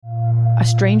a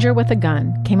stranger with a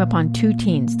gun came upon 2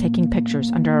 teens taking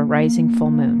pictures under a rising full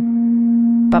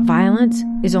moon. But violence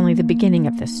is only the beginning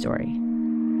of this story.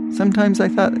 Sometimes I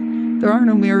thought, there are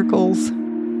no miracles.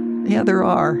 Yeah, there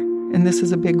are, and this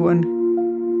is a big one.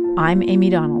 I'm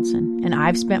Amy Donaldson, and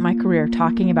I've spent my career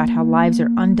talking about how lives are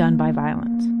undone by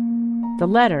violence. The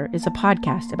Letter is a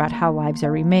podcast about how lives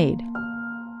are remade.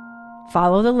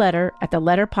 Follow The Letter at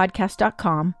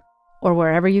theletterpodcast.com or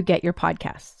wherever you get your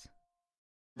podcasts.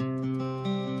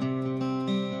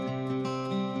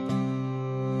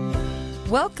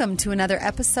 Welcome to another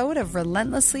episode of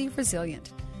Relentlessly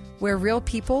Resilient, where real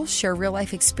people share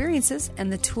real-life experiences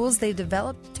and the tools they've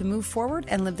developed to move forward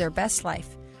and live their best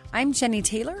life. I'm Jenny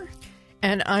Taylor.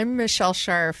 And I'm Michelle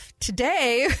Scharf.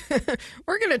 Today,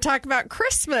 we're going to talk about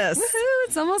Christmas. Woohoo,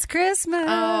 it's almost Christmas.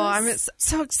 Oh, I'm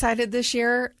so excited this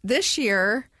year. This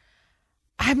year,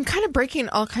 I'm kind of breaking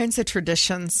all kinds of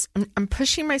traditions. I'm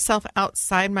pushing myself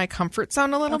outside my comfort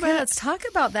zone a little bit. Let's talk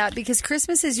about that, because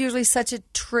Christmas is usually such a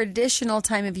traditional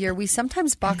time of year. We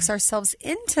sometimes box ourselves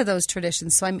into those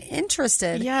traditions. So I'm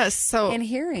interested in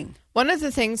hearing. One of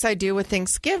the things I do with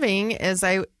Thanksgiving is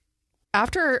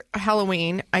after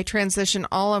Halloween, I transition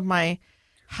all of my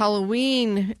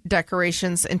Halloween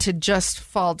decorations into just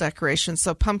fall decorations.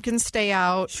 So pumpkins stay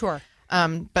out. Sure.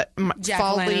 But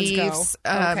fall leaves.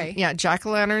 Okay. Yeah,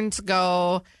 jack-o'-lanterns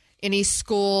go. Any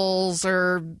schools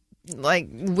or like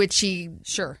witchy.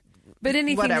 Sure. But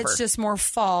anything whatever. That's just more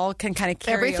fall can kind of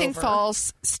carry Everything over. fall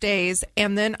stays.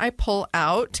 And then I pull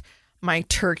out my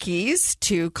turkeys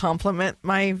to complement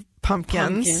my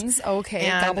pumpkins. Okay,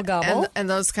 and, gobble. and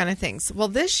those kind of things. Well,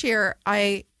 this year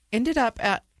I ended up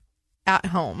at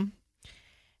home,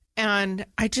 and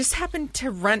I just happened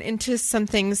to run into some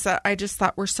things that I just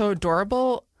thought were so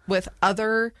adorable with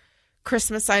other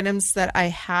Christmas items that I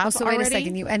have So already. wait a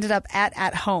second, you ended up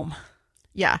at home.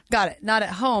 Yeah. Got it. Not at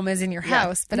home as in your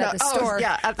house, but at the store.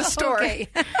 Yeah, at the store. Okay.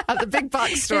 At the big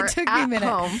box store. It took me a minute.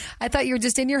 Home. I thought you were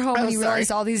just in your home and you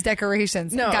realized all these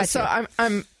decorations. No, Gotcha. so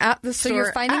I'm at the store. So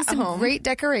you're finding at some home. great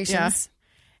decorations.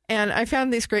 Yeah. And I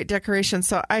found these great decorations.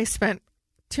 So I spent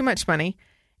too much money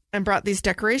and brought these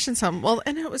decorations home. Well,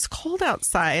 and it was cold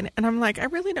outside. And I'm like, I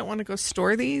really don't want to go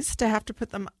store these to have to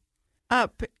put them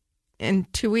up in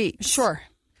 2 weeks. Sure.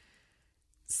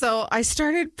 So I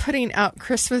started putting out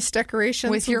Christmas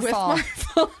decorations With your fall. my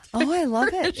fall. Oh, I love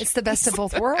it. It's the best of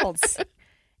both worlds.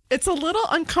 It's a little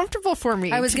uncomfortable for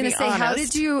me. I was going to say, how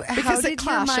did your mind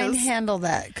clashes. handle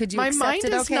that? Could you My accept mind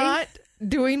it is okay? not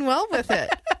doing well with it.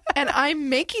 And I'm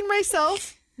making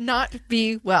myself not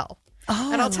be well.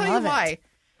 Oh, and I'll tell you love why. it.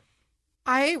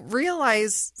 I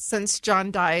realize since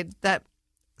John died that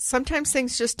sometimes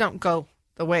things just don't go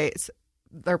the way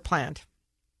they're planned.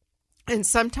 And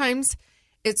sometimes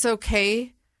it's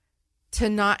okay to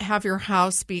not have your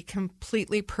house be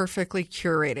completely perfectly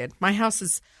curated. My house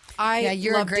is,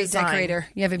 you're love a great design. decorator.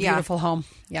 You have a beautiful home.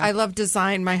 Yeah. I love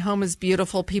design. My home is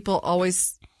beautiful. People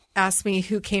always ask me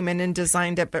who came in and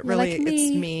designed it, but really Like me.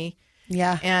 it's me.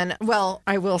 Yeah. And, well,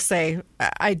 I will say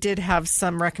I did have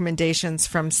some recommendations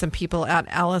from some people at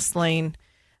Alice Lane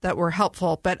that were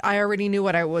helpful, but I already knew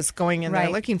what I was going in there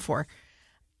looking for.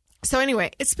 So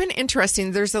anyway, it's been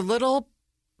interesting. There's a little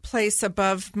place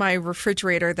above my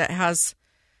refrigerator that has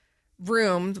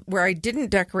room where I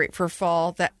didn't decorate for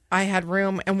fall, that I had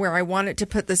room, and where I wanted to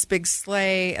put this big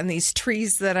sleigh and these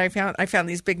trees that I found. I found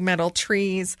these big metal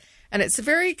trees, and it's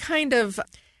very kind of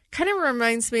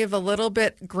reminds me of a little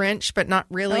bit Grinch, but not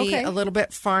really. Okay. A little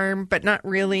bit farm, but not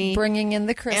really. Bringing in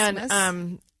the Christmas.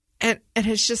 And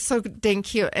it's just so dang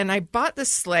cute. And I bought the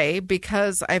sleigh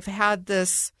because I've had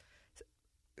this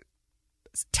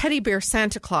teddy bear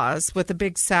Santa Claus with a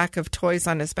big sack of toys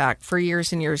on his back for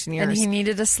years and years and years. And he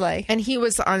needed a sleigh. And he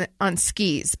was on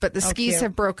skis, but the skis cute.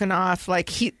 have broken off. Like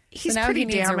he's now pretty he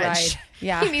needs a damaged. ride.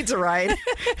 Yeah. He needs a ride.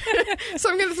 So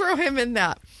I'm going to throw him in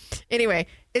that. Anyway,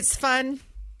 it's fun.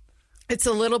 It's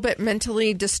a little bit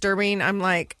mentally disturbing. I'm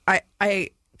like, I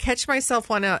catch myself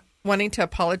wanting to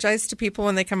apologize to people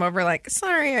when they come over, like,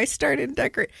 sorry, I started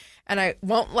decorate. And I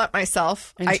won't let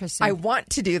myself. Interesting. I want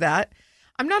to do that.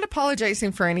 I'm not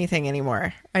apologizing for anything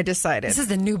anymore. I decided. This is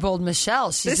the new bold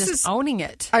Michelle. She's just owning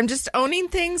it. I'm just owning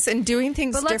things and doing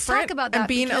things But let's different talk about that, and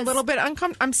being a because- little bit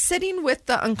uncomfortable. I'm sitting with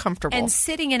the uncomfortable. And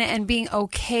sitting in it and being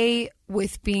okay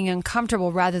with being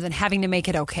uncomfortable rather than having to make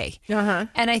it okay. Uh-huh.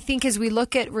 And I think as we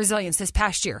look at resilience this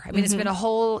past year, I mean, it's been a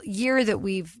whole year that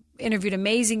we've interviewed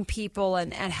amazing people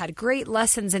and had great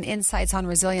lessons and insights on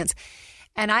resilience.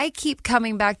 And I keep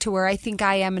coming back to where I think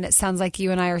I am, and it sounds like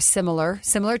you and I are similar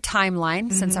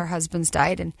timeline since our husbands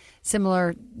died and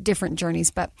similar different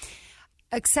journeys, but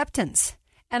acceptance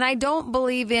And I don't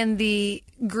believe in the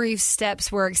grief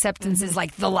steps where acceptance is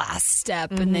like the last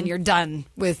step and then you're done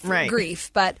with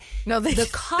grief. But no, the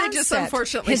concept, they just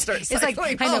unfortunately start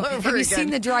cycling it's like, I know. Have you seen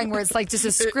the drawing where it's like just a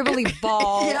scribbly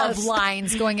ball of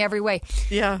lines going every way?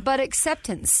 Yeah. But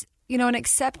acceptance, an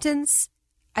acceptance,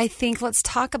 I think, let's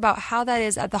talk about how that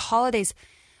is at the holidays.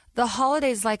 The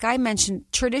holidays, like I mentioned,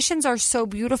 traditions are so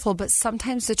beautiful, but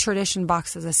sometimes the tradition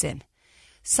boxes us in.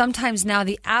 Sometimes now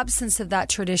the absence of that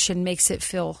tradition makes it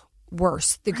feel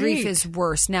worse. The grief is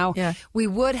worse. Now, we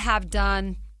would have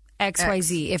done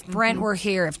XYZ. If Brent were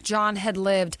here, if John had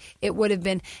lived, it would have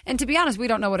been. And to be honest, we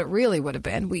don't know what it really would have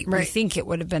been. We think it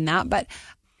would have been that. But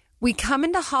we come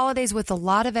into holidays with a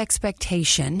lot of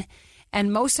expectation.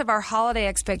 And most of our holiday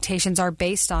expectations are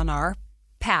based on our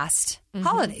past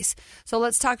holidays. So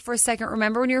let's talk for a second.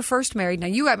 Remember when you were first married? Now,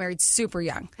 you got married super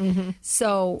young.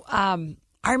 So,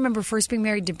 I remember first being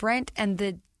married to Brent and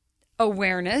the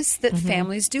awareness that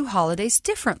families do holidays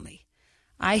differently.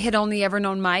 I had only ever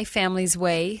known my family's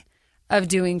way of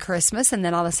doing Christmas, and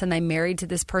then all of a sudden I'm married to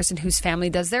this person whose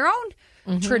family does their own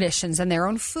traditions and their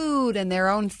own food and their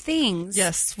own things.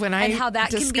 Yes, when I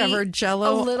discovered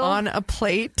Jell-O on a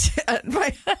plate at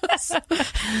my house,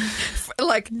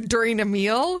 like during a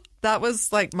meal, that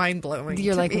was like mind-blowing.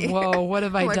 You're like, me. Whoa, what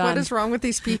have I done? What is wrong with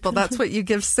these people? That's what you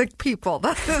give sick people.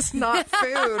 That is not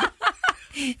food.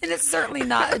 And it's certainly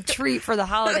not a treat for the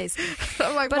holidays.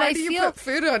 I'm like, why do you put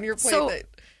food on your plate?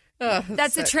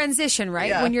 That's a transition, right?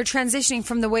 Yeah. When you're transitioning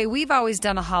from the way we've always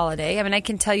done a holiday. I mean, I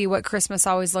can tell you what Christmas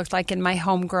always looked like in my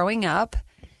home growing up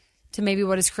to maybe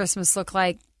what does Christmas look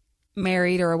like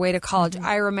married or away to college.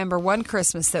 I remember one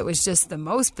Christmas that was just the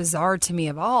most bizarre to me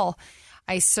of all.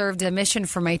 I served a mission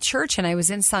for my church and I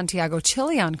was in Santiago,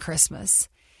 Chile on Christmas.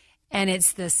 And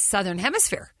it's the southern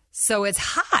hemisphere. So it's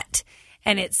hot.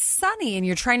 And it's sunny and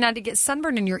you're trying not to get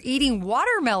sunburned and you're eating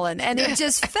watermelon. And it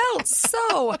just felt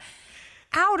so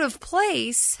out of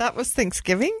place. That was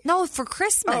Thanksgiving? No, for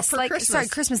Christmas. Oh, for Christmas. Sorry,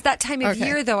 Christmas. That time of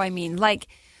year, though, I mean.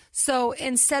 So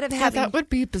instead of having... that would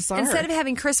be bizarre. Instead of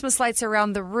having Christmas lights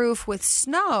around the roof with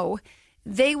snow,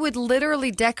 they would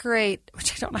literally decorate,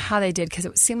 which I don't know how they did because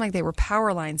it seemed like they were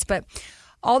power lines, but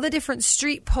all the different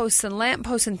street posts and lamp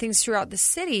posts and things throughout the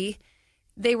city,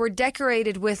 they were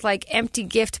decorated with like empty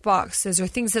gift boxes or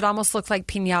things that almost looked like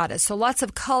piñatas. So lots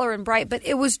of color and bright, but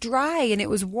it was dry and it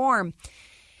was warm.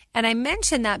 And I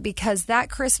mention that because that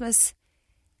Christmas,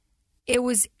 it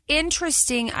was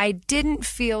interesting. I didn't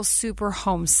feel super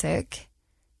homesick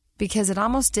because it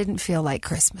almost didn't feel like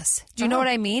Christmas. Do you know what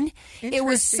I mean? It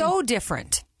was so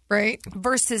different. Right.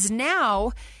 Versus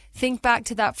now, think back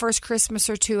to that first Christmas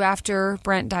or two after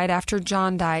Brent died, after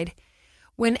John died,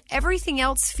 when everything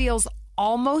else feels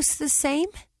almost the same.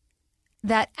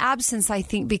 That absence, I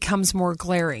think, becomes more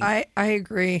glaring. I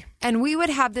agree. And we would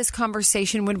have this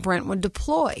conversation when Brent would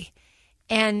deploy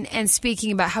and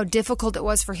speaking about how difficult it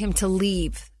was for him to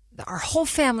leave our whole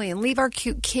family and leave our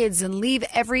cute kids and leave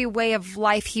every way of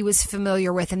life he was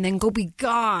familiar with and then go be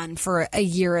gone for a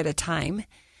year at a time.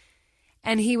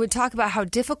 And he would talk about how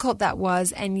difficult that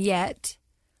was, and yet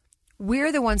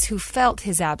we're the ones who felt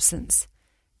his absence.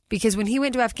 Because when he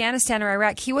went to Afghanistan or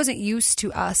Iraq, he wasn't used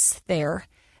to us there.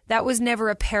 That was never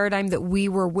a paradigm that we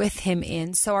were with him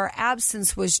in. So our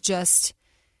absence was just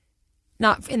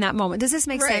not in that moment. Does this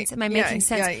make sense? Am I making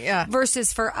sense? Yeah.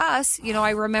 Versus for us, I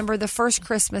remember the first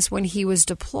Christmas when he was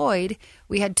deployed,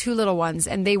 we had two little ones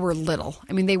and they were little.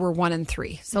 I mean, they were 1 and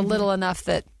 3. So little enough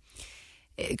that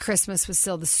Christmas was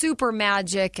still the super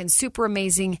magic and super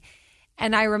amazing.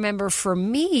 And I remember for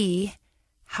me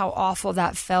how awful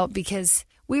that felt because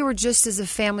we were just as a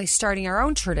family starting our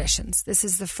own traditions. This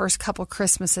is the first couple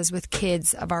Christmases with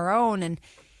kids of our own.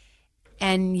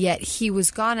 And yet he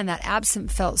was gone, and that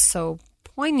absence felt so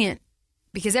poignant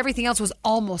because everything else was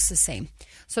almost the same.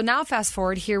 So now fast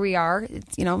forward, here we are,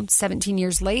 17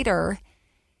 years later.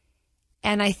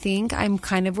 And I think I'm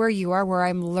kind of where you are, where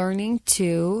I'm learning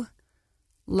to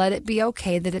let it be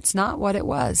okay that it's not what it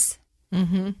was.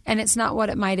 And it's not what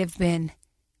it might have been.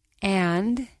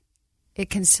 And it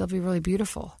can still be really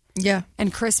beautiful. Yeah.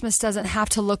 And Christmas doesn't have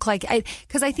to look like...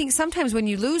 Because I think sometimes when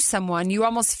you lose someone, you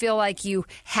almost feel like you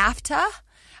have to.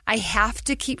 I have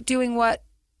to keep doing what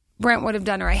Brent would have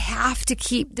done, or I have to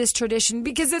keep this tradition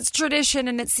because it's tradition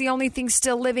and it's the only thing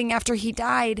still living after he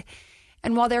died.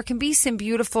 And while there can be some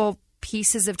beautiful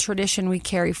pieces of tradition we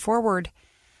carry forward,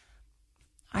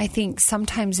 I think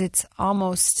sometimes it's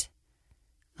almost...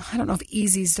 I don't know if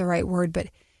easy is the right word, but...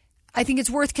 I think it's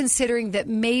worth considering that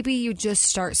maybe you just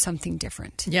start something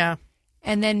different. Yeah.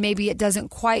 And then maybe it doesn't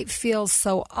quite feel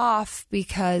so off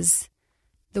because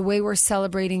the way we're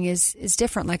celebrating is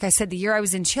different. Like I said, the year I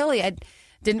was in Chile,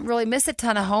 Didn't really miss a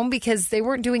ton of home because they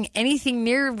weren't doing anything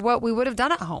near what we would have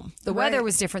done at home. The weather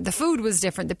was different. The food was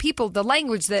different. The people, the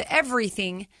language, the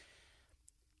everything.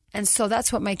 And so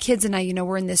that's what my kids and I,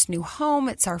 we're in this new home.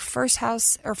 It's our first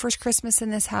house, our first Christmas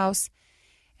in this house.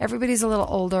 Everybody's a little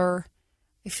older.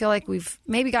 I feel like we've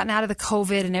maybe gotten out of the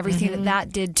COVID and everything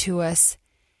that did to us.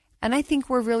 And I think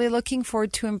we're really looking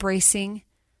forward to embracing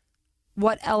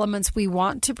what elements we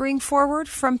want to bring forward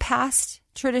from past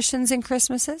traditions and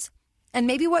Christmases. And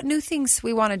maybe what new things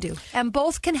we want to do. And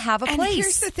both can have a place. And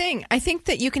here's the thing. I think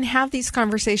that you can have these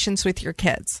conversations with your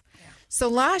kids. Yeah. So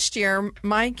last year,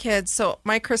 my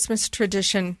Christmas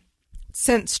tradition,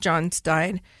 since John's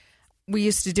died, we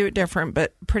used to do it different,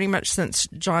 but pretty much since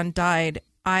John died,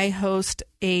 I host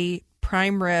a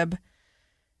prime rib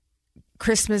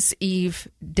Christmas Eve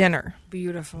dinner.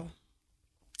 Beautiful.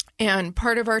 And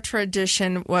part of our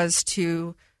tradition was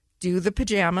to do the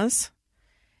pajamas.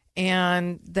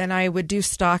 And then I would do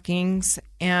stockings,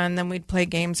 and then we'd play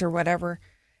games or whatever.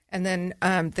 And then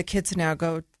the kids now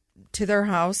go to their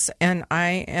house, and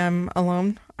I am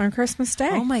alone on Christmas Day.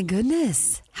 Oh, my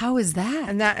goodness. How is that?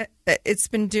 And that it's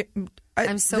been...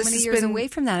 I'm so many years away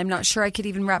from that. I'm not sure I could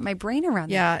even wrap my brain around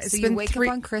that. Yeah, it's been wake up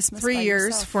on Christmas 3 years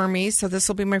yourself. For me, so this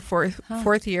will be my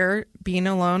fourth year being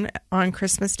alone on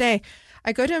Christmas Day.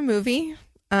 I go to a movie...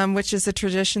 which is a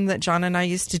tradition that John and I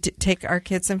used to take our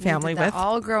kids and family with.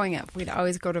 All growing up, we'd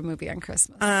always go to a movie on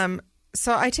Christmas.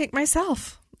 So I take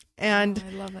myself, and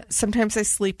I love it. Sometimes I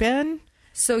sleep in.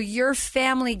 So your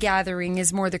family gathering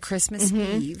is more the Christmas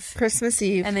Eve. Christmas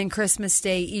Eve. And then Christmas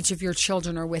Day, each of your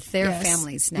children are with their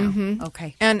families now.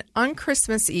 Okay. And on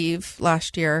Christmas Eve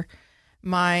last year,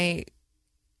 my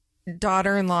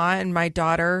daughter-in-law and my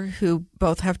daughter, who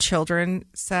both have children,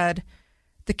 said,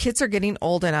 the kids are getting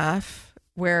old enough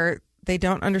where they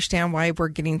don't understand why we're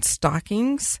getting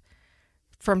stockings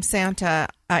from Santa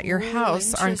at your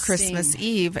house on Christmas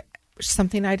Eve,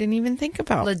 something I didn't even think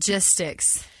about.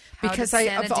 Logistics. Because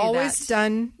I've always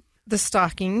done the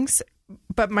stockings,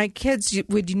 but my kids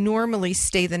would normally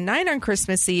stay the night on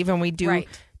Christmas Eve and we do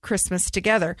Christmas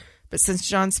together. But since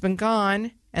John's been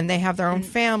gone and they have their own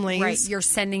families. Right, you're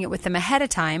sending it with them ahead of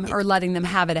time or letting them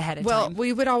have it ahead of time. Well,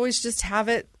 we would always just have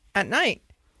it at night.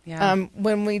 Yeah.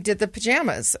 When we did the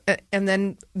pajamas, and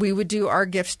then we would do our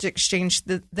gift exchange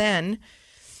then.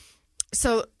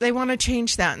 So they want to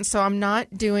change that. And so I'm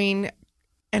not doing,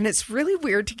 and it's really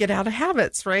weird to get out of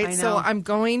habits, right? I know. So I'm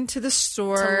going to the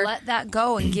store. To let that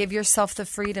go and give yourself the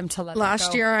freedom to let that go.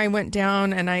 Last year I went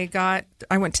down and I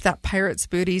went to that Pirate's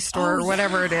Booty store or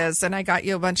whatever it is, and I got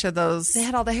you a bunch of those. They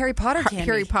had all the Harry Potter candy.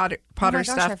 Harry Potter gosh,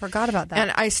 stuff. I forgot about that.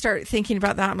 And I started thinking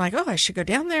about that. I'm like, oh, I should go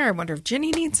down there. I wonder if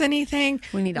Ginny needs anything.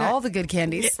 We need all the good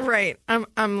candies. Right.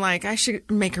 I'm like, I should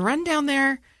make a run down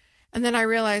there. And then I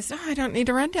realized, I don't need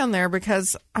to run down there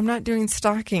because I'm not doing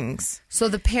stockings. So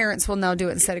the parents will now do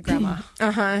it instead of grandma.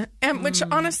 And which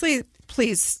honestly,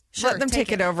 please let them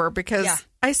take it over because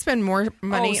I spend more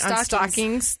money on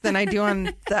stockings than I do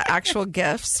on the actual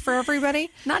gifts for everybody.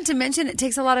 Not to mention it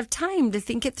takes a lot of time to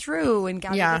think it through and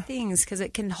gather the things because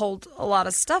it can hold a lot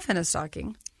of stuff in a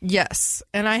stocking. Yes.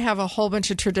 And I have a whole bunch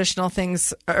of traditional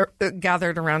things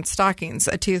gathered around stockings,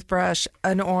 a toothbrush,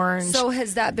 an orange. So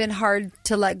has that been hard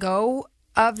to let go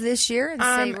of this year and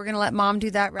say we're going to let mom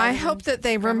do that? I hope that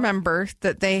they remember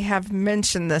that they have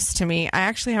mentioned this to me. I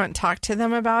actually haven't talked to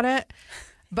them about it.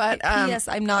 But P.S.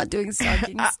 I'm not doing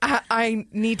stockings. I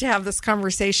need to have this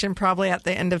conversation probably at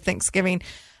the end of Thanksgiving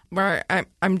where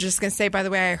I'm just going to say, by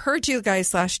the way, I heard you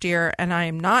guys last year and I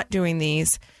am not doing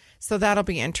these. So that'll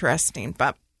be interesting.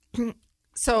 But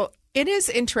so it is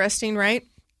interesting, right?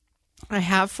 I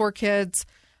have 4 kids.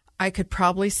 I could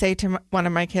probably say to one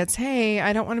of my kids, hey,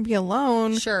 I don't want to be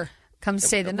alone. Sure. Come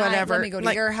stay the night. Whatever. Let me go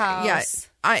to your house.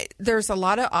 Yeah. There's a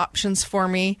lot of options for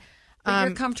me. But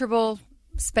you're comfortable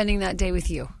spending that day with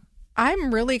you.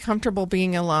 I'm really comfortable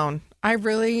being alone. I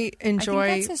really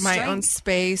enjoy my own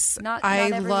space. Not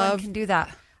everyone can do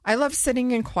that. I love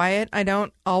sitting in quiet. I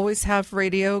don't always have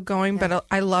radio going, but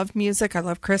I love music. I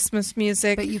love Christmas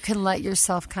music. But you can let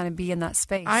yourself kind of be in that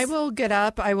space. I will get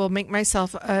up. I will make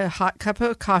myself a hot cup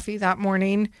of coffee that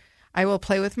morning. I will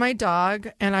play with my dog,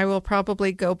 and I will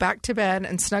probably go back to bed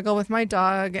and snuggle with my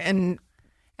dog and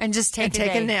just take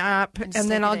a nap. And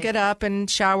then I'll get up and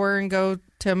shower and go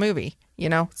to a movie. You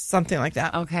know, something like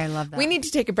that. Okay, I love that. We need to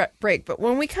take a break, but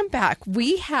when we come back,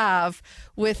 we have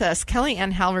with us Kelly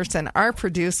Ann Halverson, our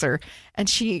producer, and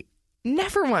she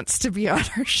never wants to be on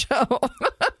our show.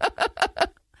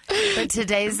 But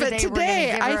today's the day. We're going to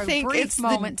give her I think a brief it's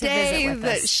moment the to visit day with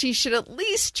that us. she should at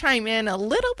least chime in a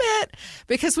little bit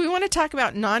because we want to talk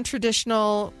about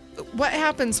non-traditional. What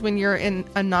happens when you're in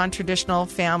a non-traditional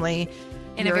family?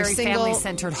 in a very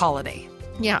family-centered holiday.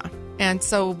 Yeah. And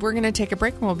so we're going to take a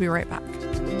break and we'll be right back.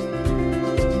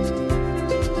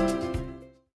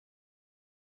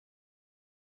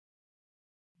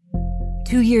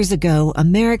 Two years ago,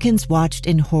 Americans watched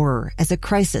in horror as a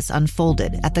crisis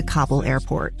unfolded at the Kabul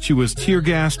airport. She was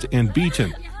tear-gassed and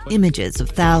beaten. Images of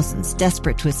thousands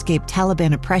desperate to escape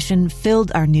Taliban oppression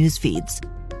filled our news feeds.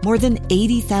 More than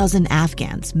 80,000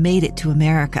 Afghans made it to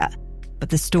America. But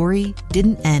the story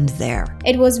didn't end there.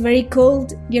 It was very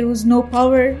cold. There was no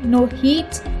power, no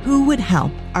heat. Who would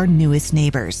help our newest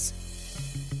neighbors?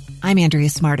 I'm Andrea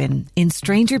Smartin. In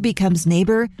Stranger Becomes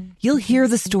Neighbor, you'll hear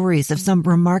the stories of some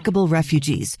remarkable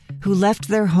refugees who left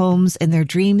their homes and their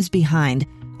dreams behind,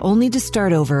 only to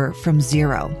start over from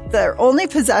zero. Their only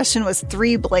possession was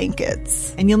 3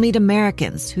 blankets. And you'll meet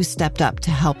Americans who stepped up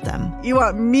to help them. You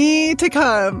want me to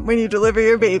come when you deliver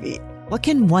your baby. What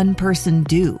can one person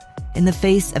do in the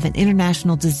face of an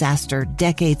international disaster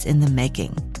decades in the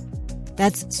making?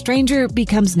 That's Stranger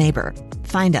Becomes Neighbor.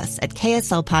 Find us at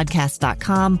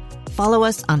kslpodcast.com. Follow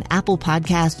us on Apple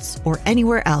Podcasts or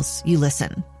anywhere else you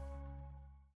listen.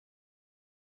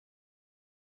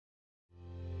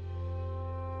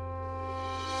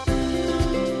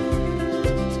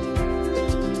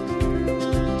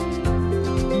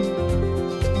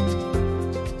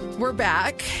 We're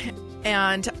back.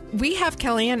 And we have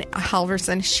Kellyanne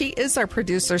Halverson. She is our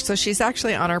producer, so she's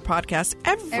actually on our podcast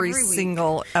every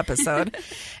single episode.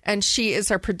 And she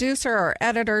is our producer, our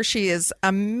editor. She is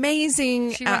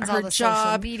amazing at her job.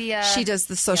 Social media. She does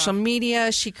the social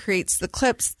media. She creates the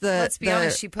clips, Let's be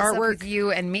honest, she puts artwork. up with you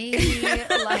and me. You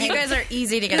guys are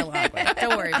easy to get along with.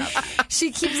 Don't worry about that. She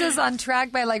keeps us on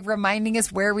track by reminding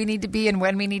us where we need to be and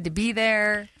when we need to be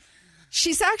there.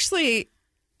 She's actually...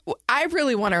 I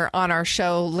really want her on our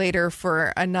show later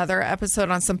for another episode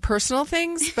on some personal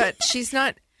things, but she's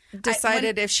not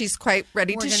decided if she's quite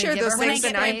ready to share those When I things.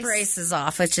 get my braces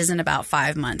off, which is in about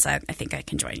 5 months, I think I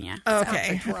can join you.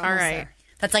 Okay. All right.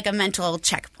 That's like a mental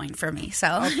checkpoint for me.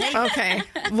 So Okay.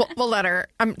 We'll let her.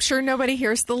 I'm sure nobody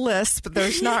hears the list, but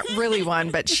there's not really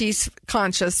one. But she's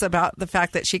conscious about the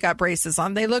fact that she got braces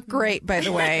on. They look great, by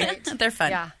the way. they're fun.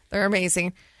 Yeah. They're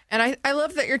amazing. And I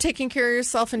love that you're taking care of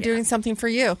yourself and doing something for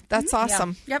you. That's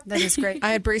awesome. Yeah. Yep, that is great.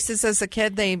 I had braces as a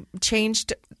kid. They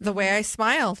changed the way I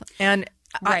smile. And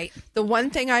the one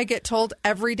thing I get told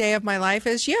every day of my life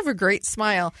is, you have a great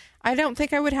smile. I don't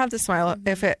think I would have the smile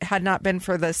if it had not been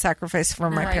for the sacrifice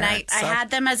from my parents. I had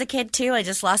them as a kid, too. I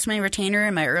just lost my retainer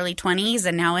in my early 20s,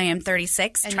 and now I am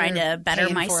 36, and trying to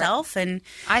better myself. And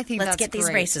I think let's that's get these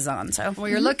great. braces on. So, well,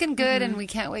 you're looking good, and we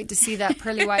can't wait to see that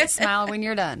pearly white smile when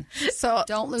you're done. So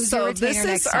don't lose your retainer this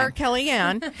next is time. our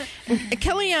Kellyanne.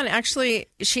 Kellyanne, actually,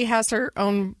 she has her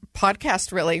own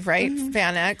podcast, really, right?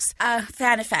 Fan X.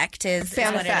 Fan Effect is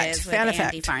what it is with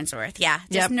Andy Farnsworth. Yeah,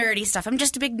 just nerdy stuff. I'm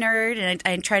just a big nerd, and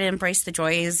I try to embrace the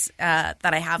joys that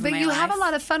I have in my life. But you have a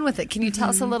lot of fun with it. Can you tell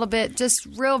us a little bit, just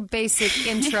real basic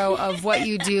intro of what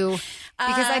you do?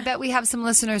 Because I bet we have some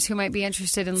listeners who might be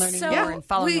interested in learning more and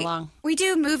following along. We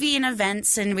do movie and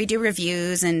events, and we do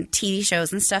reviews and TV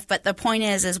shows and stuff. But the point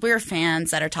is we're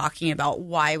fans that are talking about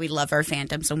why we love our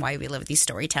fandoms and why we love these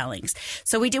storytellings.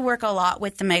 So we do work a lot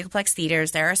with the Megaplex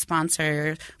Theaters. They're a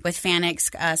sponsor with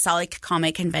FanX, Solid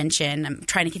Comic Convention. I'm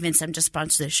trying to convince them to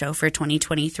sponsor the show for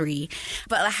 2023.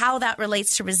 But how that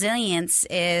relates to resilience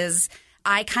is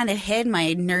I kind of hid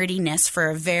my nerdiness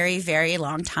for a very, very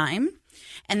long time.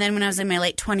 And then when I was in my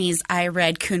late 20s, I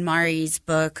read Kunmari's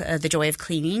book, The Joy of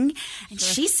Cleaning. And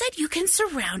she said you can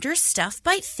surround your stuff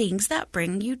by things that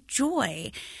bring you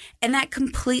joy. And that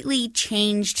completely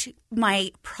changed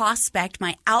my prospect,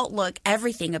 my outlook,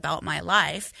 everything about my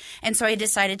life. And so I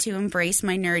decided to embrace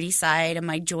my nerdy side and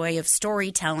my joy of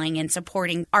storytelling and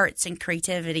supporting arts and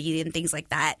creativity and things like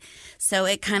that. So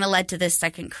it kind of led to this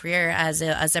second career as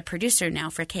a producer now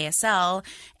for KSL.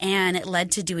 And it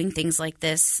led to doing things like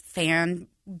this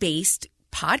fan-based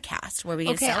podcast where we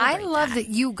get to celebrate I love that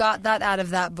you got that out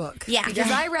of that book. Yeah.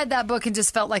 Because I read that book and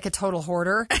just felt like a total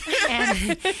hoarder.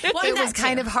 And it was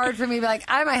kind of hard for me to be like,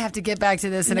 I might have to get back to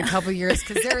this in a couple years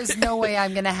because there is no way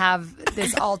I'm going to have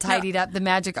this all tidied up, the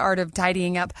magic art of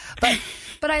tidying up.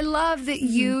 But I love that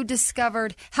you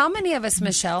discovered how many of us,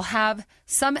 Michelle, have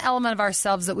some element of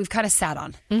ourselves that we've kind of sat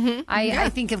on. I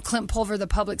think of Clint Pulver, the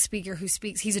public speaker who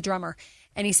speaks. He's a drummer,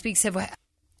 and he speaks of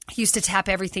he used to tap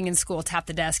everything in school, tap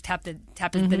the desk, tap the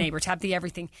neighbor, tap the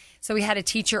everything. So he had a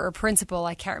teacher or principal,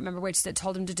 I can't remember which, that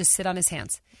told him to just sit on his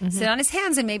hands. Sit on his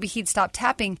hands, and maybe he'd stop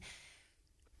tapping.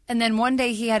 And then one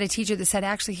day he had a teacher that said,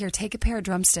 actually, here, take a pair of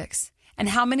drumsticks. And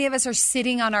how many of us are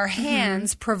sitting on our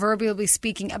hands, proverbially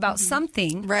speaking, about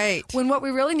something, right? When what we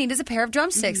really need is a pair of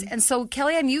drumsticks. And so,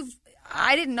 Kellyanne,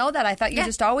 I didn't know that. I thought you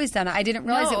just always done it. I didn't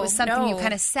realize it was something you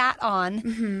kind of sat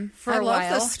on for a while. I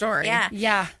love this story.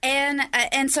 Yeah.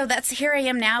 And so that's here I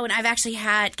am now, and I've actually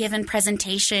given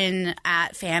presentation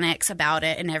at FanX about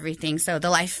it and everything. So the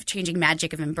life-changing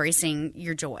magic of embracing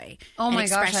your joy. Oh my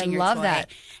gosh, I love that.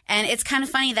 And it's kind of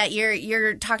funny that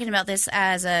you're talking about this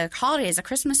as a holiday, as a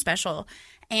Christmas special.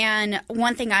 And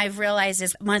one thing I've realized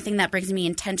is one thing that brings me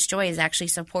intense joy is actually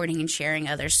supporting and sharing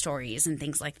other stories and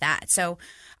things like that. So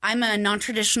I'm a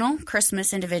non-traditional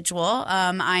Christmas individual.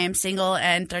 I am single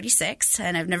and 36,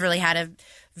 and I've never really had a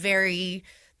very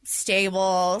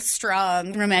stable,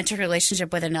 strong romantic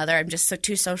relationship with another. I'm just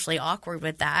too socially awkward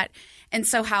with that. And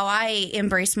so how I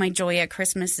embrace my joy at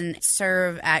Christmas and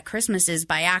serve at Christmas is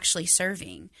by actually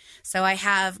serving. So I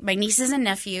have my nieces and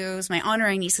nephews, my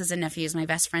honorary nieces and nephews, my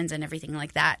best friends and everything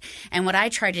like that. And what I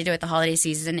try to do at the holiday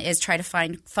season is try to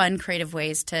find fun, creative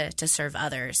ways to serve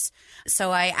others.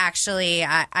 So I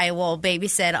will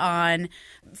babysit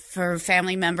for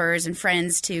family members and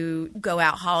friends to go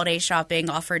out holiday shopping,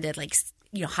 offer to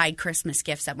hide Christmas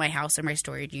gifts at my house or my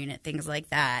storage unit, things like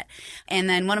that. And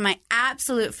then one of my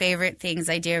absolute favorite things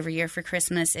I do every year for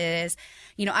Christmas is,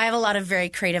 I have a lot of very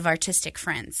creative, artistic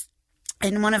friends.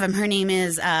 And one of them, her name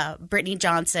is Brittany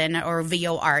Johnson, or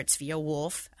VO Arts, VO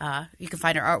Wolf. You can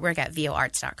find her artwork at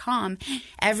voarts.com.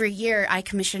 Every year, I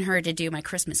commission her to do my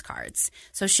Christmas cards.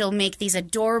 So she'll make these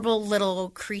adorable little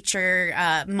creature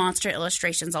monster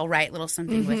illustrations. I'll write little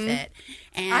something with it.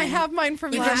 And I have mine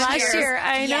from last year.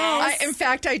 I know. In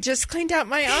fact, I just cleaned out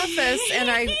my office,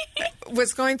 and I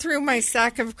was going through my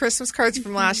stack of Christmas cards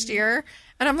from last year.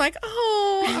 And I'm like,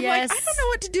 I don't know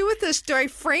what to do with this. Do I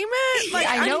frame it?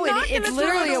 I know it's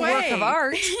literally a work of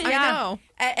art. I know.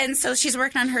 And so she's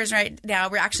working on hers right now.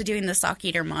 We're actually doing the Sock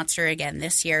Eater monster again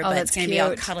this year, but it's going to be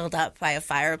all cuddled up by a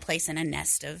fireplace in a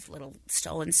nest of little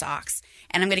stolen socks.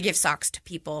 And I'm going to give socks to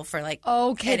people for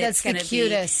okay, that's the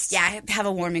cutest. Have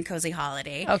a warm and cozy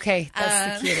holiday. Okay,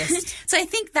 that's the cutest. So I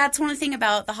think that's one thing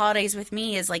about the holidays with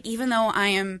me is even though I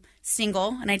am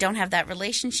single and I don't have that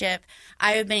relationship,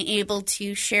 I have been able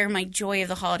to share my joy of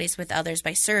the holidays with others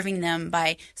by serving them,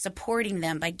 by supporting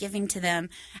them, by giving to them,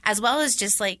 as well as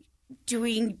just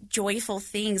doing joyful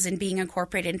things and being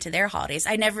incorporated into their holidays.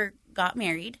 I never got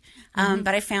married, but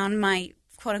I found my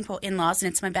quote-unquote in-laws,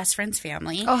 and it's my best friend's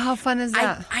family. Oh, how fun is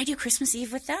that? I do Christmas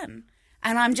Eve with them.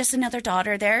 And I'm just another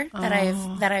daughter there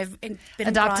that I've been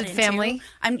adopted family.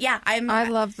 I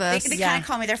love this. They kind of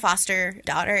call me their foster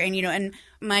daughter, and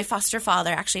my foster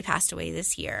father actually passed away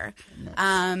this year,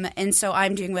 and so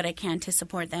I'm doing what I can to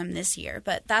support them this year.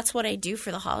 But that's what I do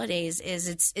for the holidays. Is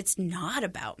it's not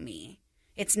about me.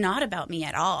 It's not about me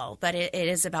at all, but it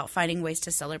is about finding ways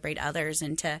to celebrate others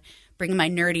and to bring my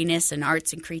nerdiness and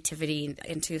arts and creativity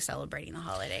into celebrating the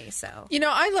holiday. So,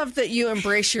 I love that you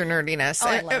embrace your nerdiness.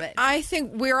 I love it. I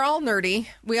think we're all nerdy.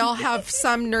 We all have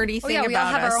some nerdy thing about us. We all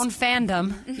have our own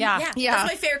fandom. Yeah.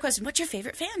 That's my favorite question. What's your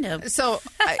favorite fandom? So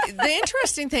the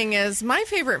interesting thing is my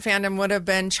favorite fandom would have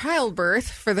been childbirth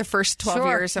for the first 12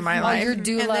 years of my life. Your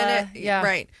doula.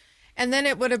 Right. And then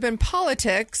it would have been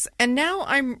politics, and now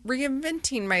I'm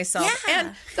reinventing myself. Yeah.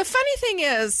 And the funny thing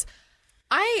is,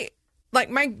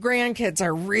 my grandkids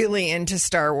are really into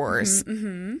Star Wars.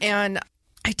 And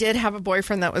I did have a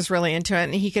boyfriend that was really into it,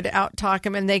 and he could out-talk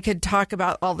them, and they could talk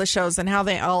about all the shows and how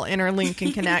they all interlink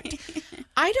and connect.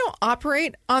 I don't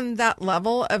operate on that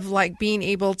level of being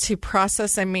able to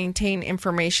process and maintain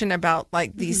information about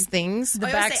these things. The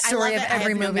backstory of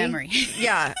every movie. Memory.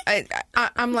 Yeah,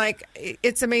 I'm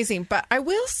it's amazing. But I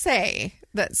will say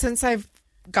that since I've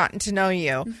gotten to know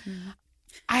you,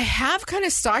 I have kind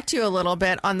of stalked you a little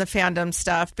bit on the fandom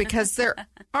stuff because there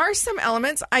are some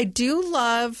elements. I do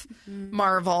love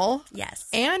Marvel. Yes.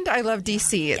 And I love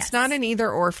DC. It's not an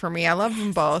either or for me. I love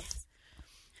them both.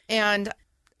 And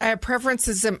I have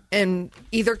preferences in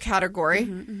either category.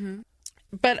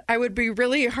 But I would be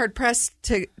really hard pressed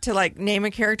to name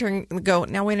a character and go,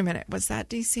 now wait a minute, was that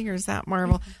DC or is that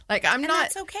Marvel? I'm not.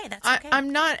 That's okay. That's okay. I'm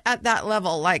not at that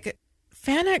level.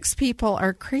 FanX people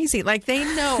are crazy. They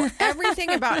know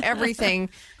everything about everything.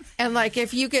 And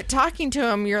if you get talking to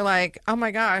them, you're like, oh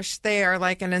my gosh, they are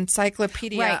an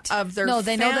encyclopedia of their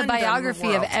they know the biography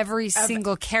world. of every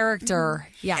single character.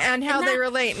 Yeah. And how they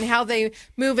relate and how they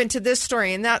move into this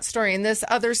story and this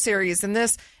other series and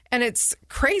this. And it's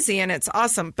crazy and it's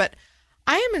awesome. But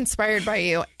I am inspired by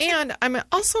you. And I'm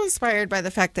also inspired by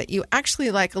the fact that you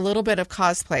actually like a little bit of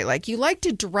cosplay. You like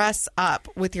to dress up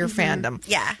with your fandom.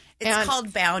 Yeah. It's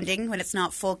called bounding when it's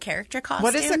not full character costume.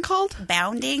 What is it called?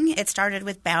 Bounding. It started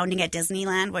with bounding at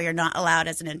Disneyland, where you're not allowed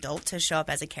as an adult to show up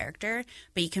as a character,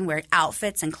 but you can wear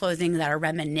outfits and clothing that are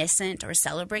reminiscent or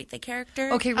celebrate the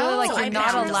character. Okay, really? Like you're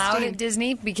not bound. allowed at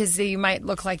Disney because you might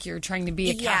look like you're trying to be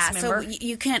a cast member? So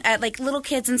you can, like little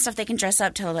kids and stuff, they can dress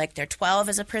up till like they're 12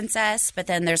 as a princess, but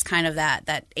then there's kind of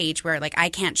that age where like I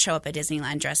can't show up at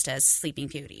Disneyland dressed as Sleeping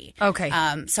Beauty. Okay.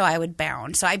 So I would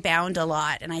bound. So I bound a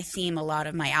lot, and I theme a lot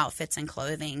of my outfits and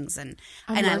clothings, and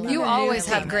I love You it. always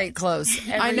have great clothes.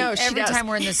 I know. Every time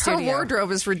we're in the studio. Her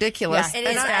wardrobe is ridiculous. Yeah, it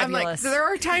is I'm like, fabulous. there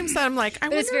are times that I'm like, I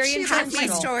wonder it's very if she's Half my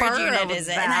storage unit is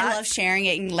it, and I love sharing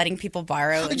it and letting people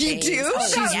borrow. You things. do? Oh,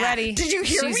 She's yeah. ready. Did you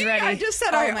hear She's me? ready. I just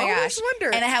said Oh I my always gosh.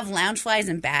 wonder. And I have lounge flies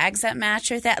and bags that match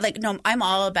with that. Like, no, I'm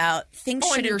all about things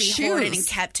and shouldn't your be hoarded shoes. and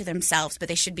kept to themselves, but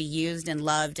they should be used and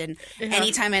loved. And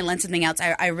anytime I lend something else,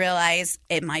 I realize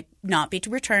it might not be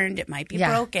returned, it might be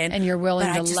broken, and you're willing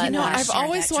but to I just let wanna it. I've share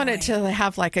always that wanted joy. to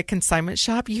have like a consignment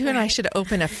shop. You and I should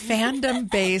open a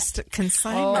fandom-based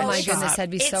consignment Oh my shop. goodness, that'd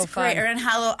be It's so fun. great. Or in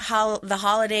the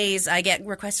holidays, I get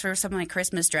requests for some of my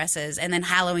Christmas dresses, and then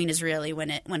Halloween is really when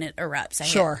it erupts. I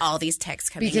Sure. get all these texts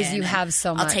coming Because in, you and have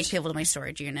so I'll much. take people to my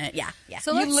storage unit. Yeah.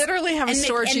 So You literally have a And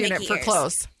storage and unit Mickey for ears.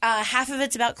 clothes. Half of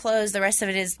it's about clothes. The rest of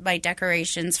it is my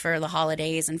decorations for the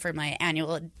holidays and for my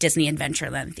annual Disney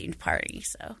Adventureland themed party.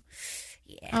 So,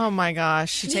 yeah. Oh my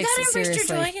gosh. You takes gotta it embrace your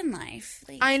seriously. joy in life.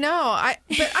 Like, I know.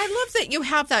 But I love that you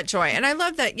have that joy. And I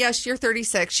love that, yes, you're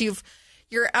 36.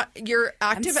 You're I'm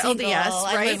active single. LDS,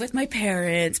 I right? live with my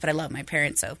parents, but I love my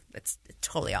parents, so it's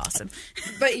totally awesome.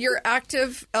 But you're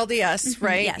active LDS,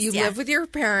 right? Yes, You yeah. live with your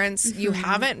parents. You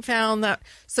haven't found that.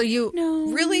 So you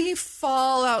really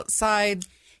fall outside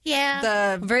Yeah.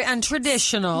 the Very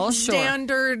untraditional, sure.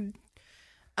 standard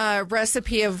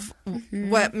recipe of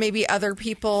what maybe other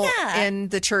people Yeah. in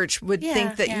the church would Yeah,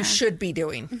 think that yeah. you should be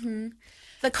doing.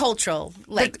 The cultural,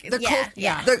 like The yeah, cult-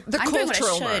 yeah. the I'm doing what I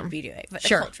cultural should norm. be doing, but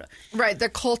Sure. the cultural. Right, the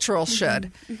cultural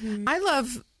should. I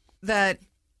love that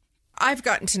I've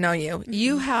gotten to know you.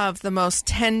 You have the most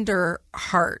tender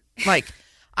heart. Like,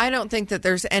 I don't think that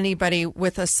there's anybody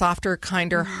with a softer,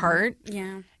 kinder heart.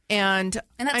 Yeah, And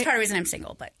that's part of the reason I'm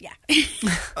single. But yeah,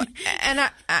 and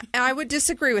I would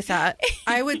disagree with that.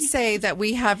 I would say that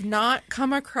we have not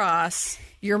come across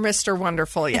your Mr.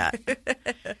 Wonderful yet.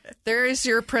 There is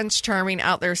your Prince Charming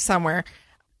out there somewhere.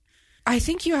 I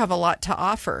think you have a lot to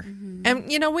offer. And,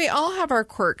 we all have our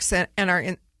quirks and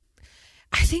our...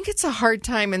 I think it's a hard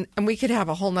time, and we could have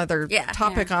a whole nother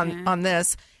topic on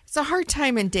this. It's a hard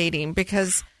time in dating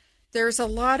because there's a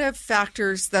lot of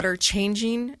factors that are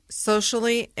changing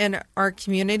socially in our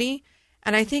community.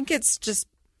 And I think it's just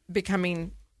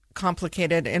becoming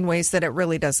complicated in ways that it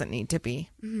really doesn't need to be.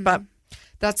 But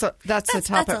that's a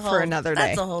topic for another day.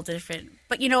 That's a whole different.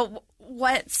 But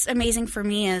what's amazing for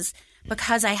me is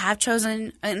because I have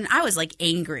chosen, and I was like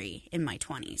angry in my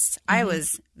 20s. I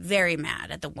was very mad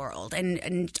at the world,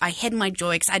 and I hid my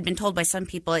joy because I'd been told by some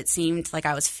people it seemed like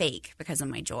I was fake because of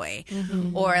my joy,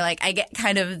 or like I get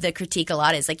kind of the critique a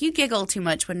lot is like you giggle too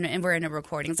much when we're in a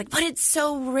recording. It's like, but it's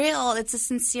so real. It's a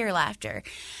sincere laughter.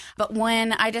 But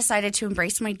when I decided to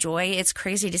embrace my joy, it's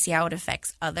crazy to see how it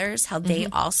affects others, how they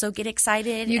also get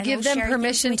excited. You and give will them share things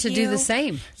permission with to do you. the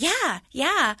same. Yeah,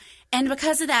 yeah. And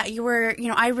because of that,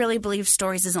 I really believe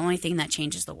stories is the only thing that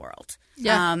changes the world.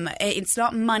 Yeah. It's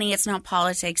not money, it's not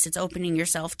politics, it's opening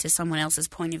yourself to someone else's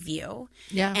point of view.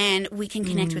 Yeah. And we can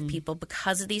connect with people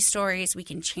because of these stories. We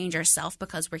can change ourselves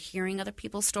because we're hearing other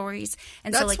people's stories.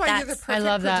 And That's so, like, why you're the perfect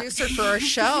love that. producer for our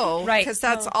show. Right. Because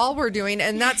that's all we're doing.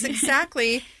 And that's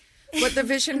exactly what the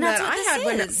vision And that's that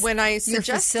what I this had is. when I You're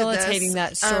suggested facilitating this.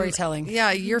 that storytelling.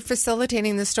 Yeah, you're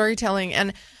facilitating the storytelling.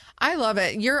 And I love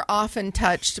it. You're often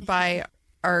touched by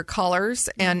our callers,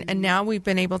 and now we've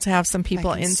been able to have some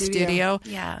people in in studio. studio.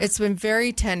 Yeah. It's been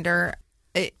very tender.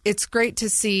 It's great to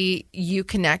see you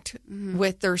connect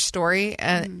with their story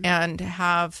and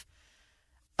have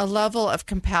a level of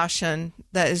compassion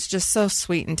that is just so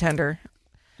sweet and tender.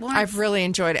 Well, I've really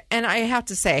enjoyed it. And I have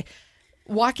to say,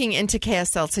 walking into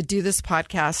KSL to do this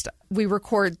podcast, we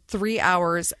record 3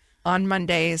 hours on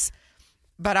Mondays,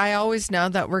 but I always know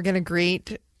that we're going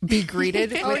to be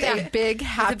greeted with a big,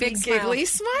 happy, big smile. giggly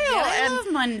smile. I and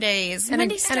love Mondays. And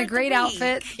Mondays a start the great week.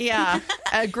 outfit. yeah,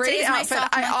 a great Today's my outfit. sock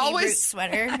I monkey always root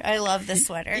sweater. I love this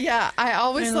sweater. Yeah, I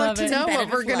always I love love to it. know Embedded what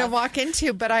we're with going to love. walk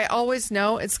into, but I always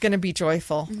know it's going to be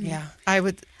joyful. Yeah.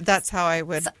 That's how I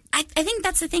would. I think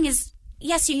that's the thing is,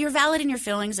 yes, you're valid in your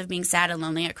feelings of being sad and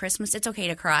lonely at Christmas. It's okay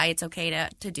to cry. It's okay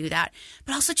to do that.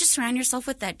 But also just surround yourself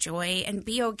with that joy and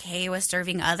be okay with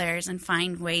serving others and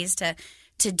find ways to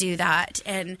to do that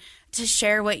and to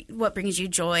share what brings you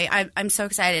joy. I'm so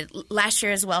excited. Last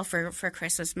year as well for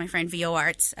Christmas, my friend VO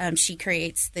Arts, she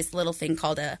creates this little thing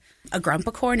called a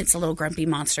grumpacorn. It's a little grumpy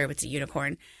monster. It's a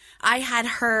unicorn. I had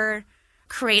her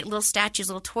create little statues,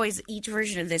 little toys, each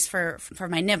version of this for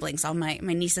my nibblings, all my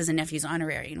nieces and nephews,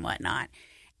 honorary and whatnot.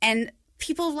 And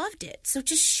people loved it. So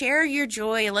just share your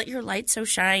joy. Let your light so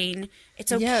shine.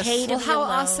 It's okay to be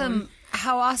alone.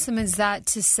 How awesome is that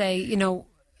to say, you know,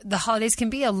 the holidays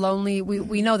can be a lonely,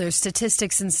 we know there's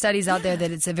statistics and studies out there that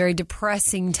it's a very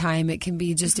depressing time. It can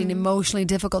be just an emotionally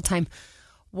difficult time.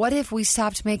 What if we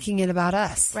stopped making it about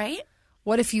us? Right?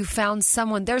 What if you found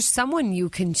someone, there's someone you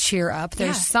can cheer up.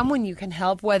 There's someone you can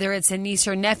help, whether it's a niece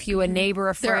or nephew, a neighbor,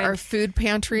 a friend. There are food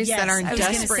pantries that are in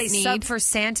desperate need. Sub for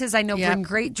Santas, I know, bring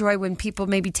great joy when people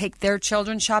maybe take their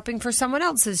children shopping for someone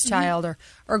else's child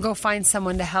or go find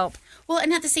someone to help. Well,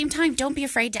 and at the same time, don't be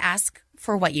afraid to ask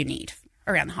for what you need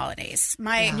around the holidays.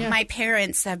 My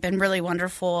parents have been really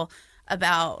wonderful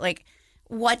about, like,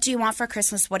 what do you want for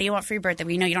Christmas? What do you want for your birthday?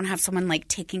 We know you don't have someone like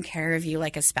taking care of you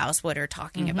like a spouse would or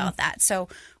talking about that. So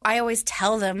I always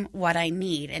tell them what I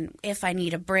need and if I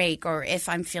need a break or if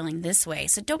I'm feeling this way.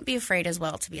 So don't be afraid as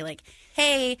well to be like,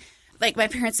 hey, like my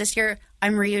parents this year,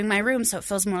 I'm redoing my room so it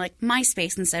feels more like my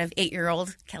space instead of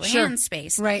 8-year-old Kellyanne's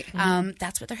space. Right.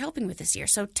 That's what they're helping with this year.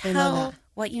 So tell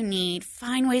what you need,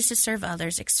 find ways to serve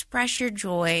others, express your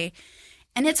joy.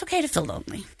 And it's okay to feel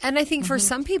lonely. And I think for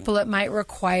some people, it might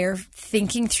require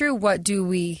thinking through what do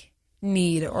we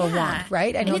need or want,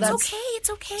 right? I know it's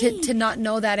okay. To not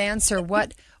know that answer.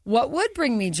 What would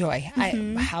bring me joy?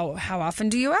 How often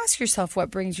do you ask yourself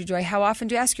what brings you joy? How often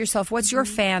do you ask yourself what's your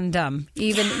fandom?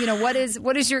 Even what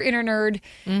is your inner nerd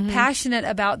passionate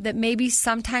about that maybe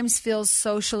sometimes feels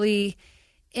socially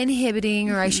inhibiting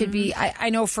or I should be. I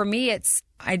know for me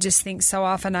I just think so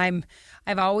often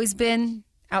I've always been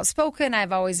outspoken.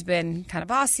 I've always been kind of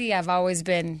bossy. I've always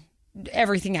been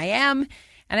everything I am.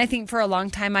 And I think for a long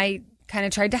time, I kind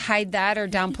of tried to hide that or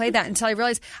downplay that until I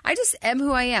realized I just am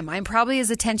who I am. I'm probably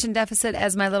as attention deficit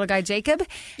as my little guy, Jacob.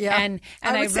 Yeah. And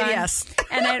I would say yes.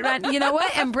 And I run, you know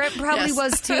what? And Brett probably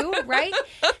was too, right?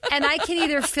 And I can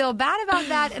either feel bad about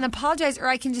that and apologize, or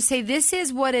I can just say, this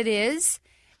is what it is.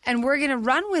 And we're going to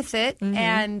run with it.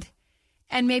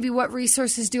 And maybe what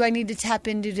resources do I need to tap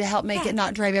into to help make it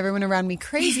not drive everyone around me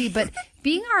crazy? But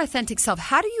being our authentic self,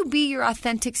 how do you be your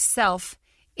authentic self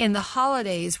in the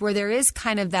holidays where there is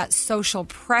kind of that social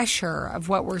pressure of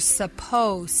what we're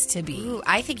supposed to be? Ooh,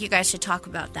 I think you guys should talk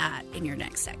about that in your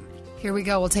next segment. Here we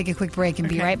go. We'll take a quick break and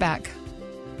be right back.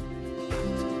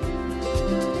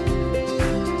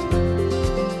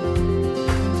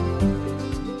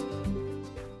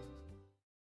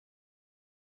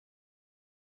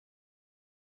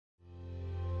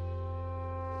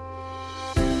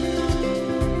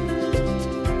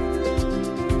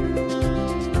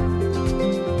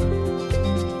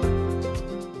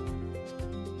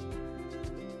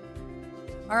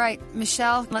 All right,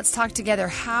 Michelle, let's talk together.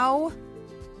 How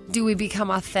do we become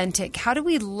authentic? How do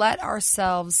we let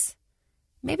ourselves,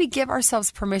 maybe give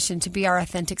ourselves permission to be our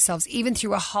authentic selves, even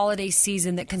through a holiday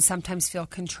season that can sometimes feel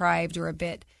contrived or a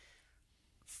bit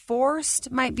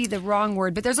forced, might be the wrong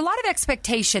word, but there's a lot of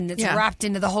expectation that's wrapped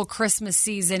into the whole Christmas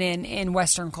season in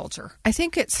Western culture. I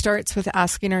think it starts with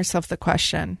asking ourselves the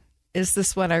question, is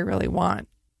this what I really want?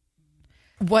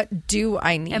 What do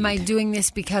I need? Am I doing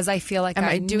this because I feel like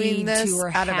I doing need this to or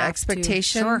out of have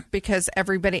expectation? To? Sure. Because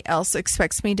everybody else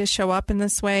expects me to show up in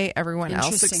this way. Everyone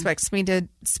else expects me to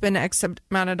spend X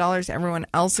amount of dollars. Everyone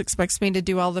else expects me to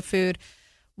do all the food.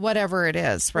 Whatever it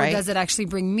is, right? Or does it actually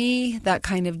bring me that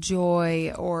kind of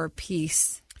joy or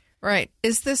peace? Right.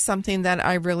 Is this something that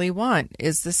I really want?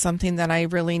 Is this something that I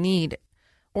really need?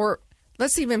 Or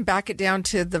let's even back it down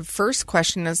to the first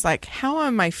question is like, how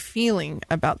am I feeling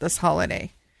about this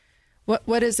holiday?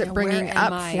 What is it bringing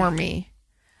up for me?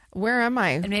 Where am I?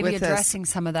 And maybe addressing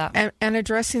some of that. And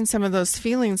addressing some of those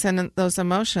feelings and those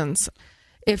emotions.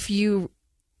 If you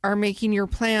are making your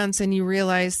plans and you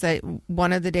realize that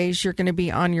one of the days you're going to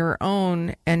be on your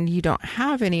own and you don't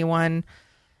have anyone,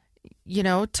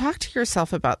 talk to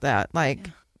yourself about that. Like,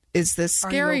 is this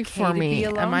scary for me?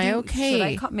 Am I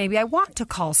okay? Maybe I want to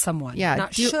call someone. Yeah.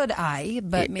 Not should I,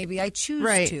 but maybe I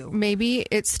choose to. Maybe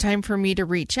it's time for me to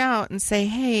reach out and say,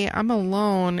 hey, I'm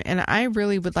alone and I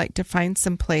really would like to find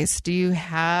some place. Do you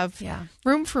have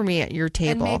room for me at your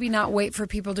table? And maybe not wait for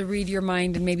people to read your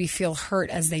mind and maybe feel hurt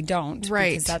as they don't.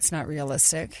 Right. Because that's not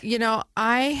realistic.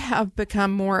 I have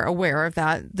become more aware of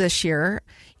that this year.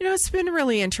 It's been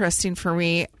really interesting for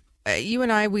me. You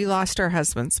and I, we lost our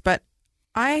husbands, but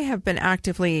I have been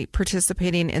actively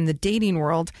participating in the dating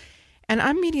world, And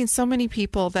I'm meeting so many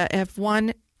people that have,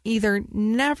 one, either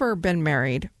never been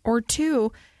married, or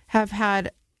two, have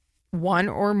had one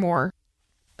or more.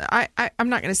 I'm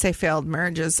not going to say failed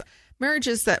marriages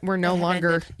that were no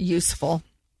longer useful,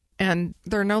 and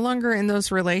they're no longer in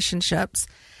those relationships.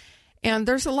 And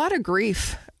there's a lot of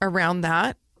grief around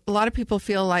that. A lot of people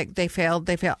feel like they failed.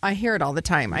 I hear it all the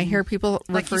time. I hear people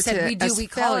refer to it as we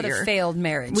call failure. it a failed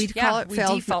marriage. We call it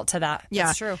failed. We default to that. Yeah.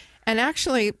 That's true. And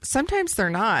actually, sometimes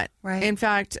they're not. Right. In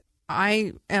fact,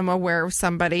 I am aware of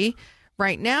somebody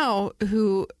right now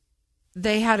who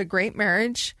they had a great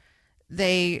marriage.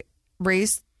 They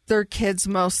raised their kids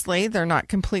mostly. They're not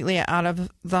completely out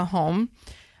of the home.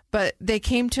 But they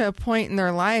came to a point in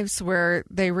their lives where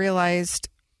they realized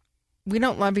we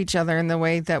don't love each other in the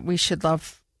way that we should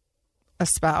love a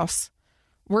spouse.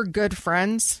 We're good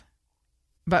friends,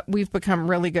 but we've become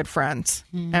really good friends,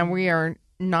 and we are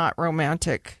not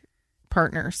romantic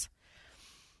partners.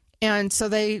 And so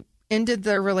they ended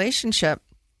their relationship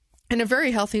in a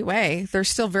very healthy way. They're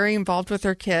still very involved with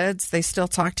their kids. They still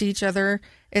talk to each other.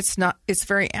 It's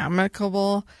very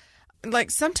amicable. Like,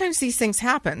 sometimes these things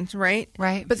happen, right?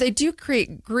 Right. But they do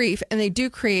create grief, and they do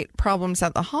create problems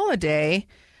at the holiday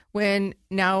when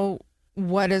now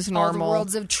what is normal? All the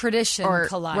worlds of tradition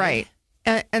collide. Right.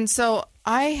 And so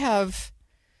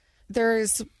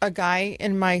there's a guy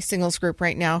in my singles group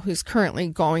right now who's currently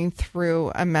going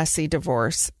through a messy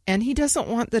divorce, and he doesn't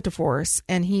want the divorce.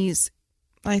 And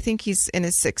I think he's in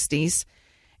his 60s.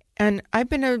 And I've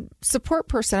been a support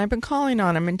person. I've been calling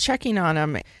on him and checking on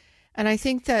him. And I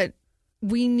think that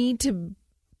we need to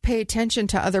pay attention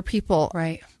to other people.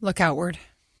 Right. Look outward.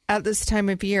 At this time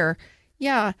of year.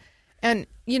 Yeah. And,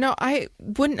 I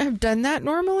wouldn't have done that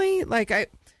normally. Like, I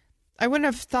wouldn't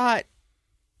have thought.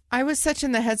 I was such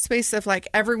in the headspace of, like,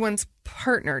 everyone's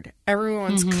partnered,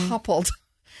 everyone's coupled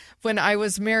when I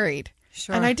was married.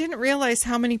 Sure. And I didn't realize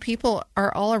how many people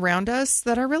are all around us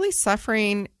that are really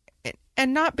suffering,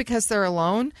 and not because they're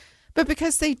alone, but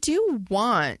because they do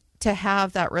want to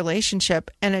have that relationship,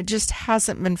 and it just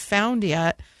hasn't been found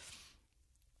yet.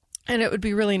 And it would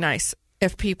be really nice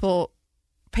if people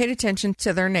paid attention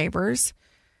to their neighbors,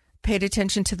 paid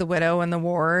attention to the widow and the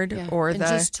ward, and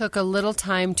just took a little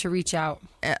time to reach out.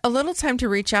 A little time to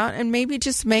reach out, and maybe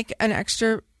just make an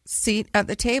extra seat at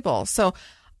the table. So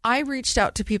I reached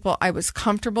out to people I was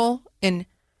comfortable in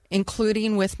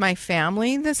including with my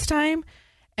family this time.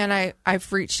 And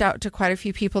I've reached out to quite a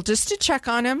few people just to check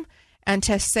on them and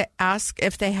to ask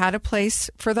if they had a place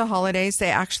for the holidays. They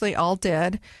actually all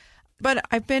did. But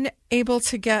I've been able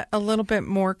to get a little bit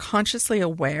more consciously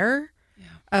aware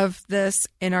of this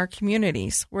in our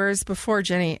communities. Whereas before,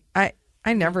 Jenny, I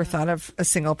never thought of a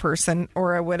single person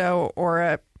or a widow or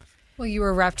a... Well, you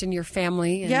were wrapped in your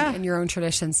family and your own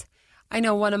traditions. I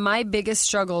know one of my biggest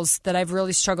struggles that I've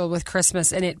really struggled with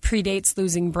Christmas, and it predates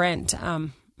losing Brent.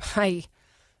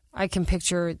 I can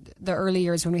picture the early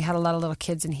years when we had a lot of little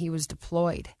kids and he was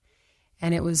deployed.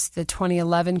 And it was the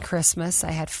 2011 Christmas.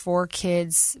 I had 4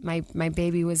 kids. My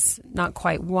baby was not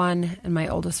quite 1, and my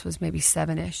oldest was maybe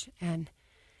 7-ish. And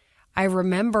I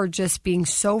remember just being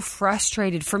so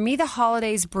frustrated. For me, the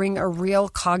holidays bring a real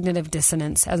cognitive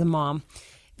dissonance as a mom,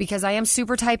 because I am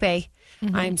super type A.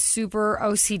 I'm super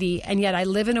OCD, and yet I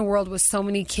live in a world with so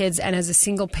many kids, and as a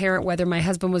single parent, whether my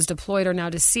husband was deployed or now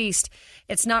deceased,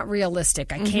 it's not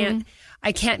realistic.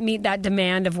 I can't meet that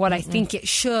demand of what I think it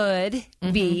should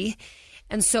be.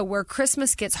 And so where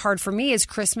Christmas gets hard for me is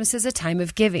Christmas is a time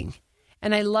of giving.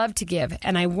 And I love to give.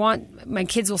 And my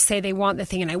kids will say they want the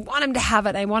thing, and I want them to have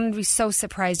it. I want them to be so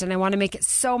surprised, and I want to make it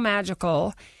so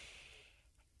magical.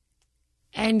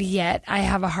 And yet I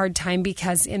have a hard time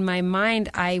because in my mind,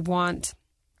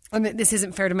 this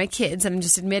isn't fair to my kids, and I'm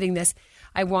just admitting this.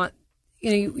 I want,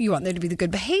 you want there to be the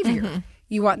good behavior.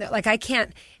 You want that, like, I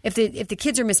can't, if the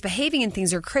kids are misbehaving and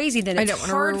things are crazy, then it's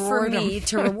hard for me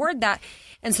to reward that.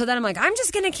 And so then I'm like, I'm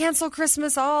just going to cancel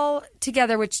Christmas all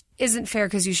together, which isn't fair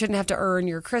because you shouldn't have to earn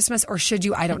your Christmas, or should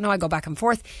you? I don't know. I go back and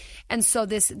forth. And so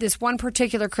this one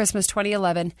particular Christmas,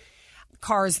 2011,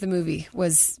 Cars, the movie,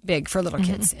 was big for little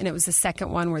kids. And it was the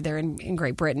second one where they're in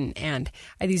Great Britain. And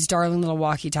I had these darling little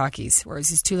walkie-talkies, where it was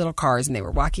these 2 little cars, and they were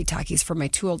walkie-talkies for my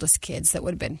 2 oldest kids that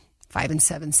would have been 5 and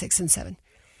 7, 6 and 7.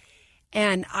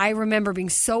 And I remember being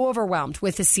so overwhelmed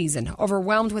with the season,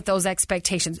 overwhelmed with those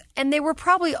expectations. And they were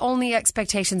probably only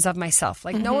expectations of myself.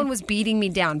 Like, no one was beating me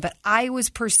down, but I was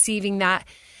perceiving that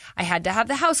I had to have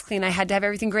the house clean. I had to have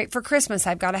everything great for Christmas.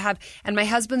 I've got to have, and my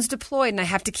husband's deployed, and I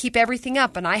have to keep everything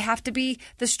up, and I have to be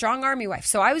the strong army wife.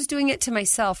 So I was doing it to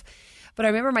myself. But I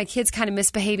remember my kids kind of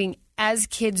misbehaving as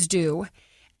kids do.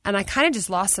 And I kind of just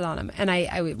lost it on them. And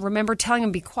I remember telling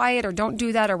them, be quiet or don't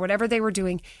do that or whatever they were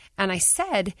doing. And I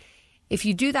said, if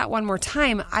you do that one more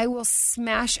time, I will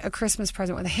smash a Christmas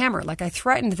present with a hammer. Like I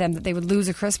threatened them that they would lose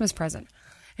a Christmas present.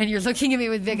 And you're looking at me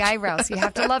with big eyebrows. You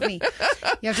have to love me.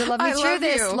 You have to love me through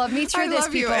this. Love me through this,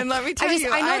 people. And let me tell you,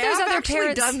 I have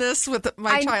actually done this with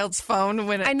my child's phone.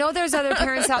 I know there's other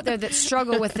parents out there that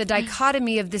struggle with the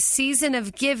dichotomy of the season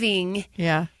of giving.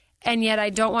 Yeah. And yet I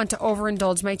don't want to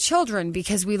overindulge my children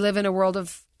because we live in a world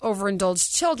of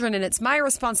overindulged children. And it's my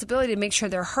responsibility to make sure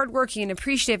they're hardworking and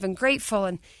appreciative and grateful.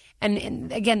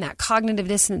 And again, that cognitive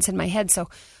dissonance in my head. So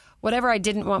whatever I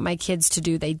didn't want my kids to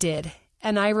do, they did.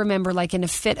 And I remember, like in a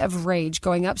fit of rage,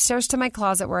 going upstairs to my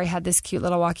closet where I had this cute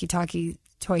little walkie-talkie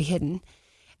toy hidden.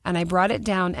 And I brought it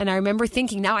down. And I remember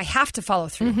thinking, now I have to follow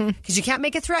through. Because you can't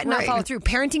make a threat and not follow through.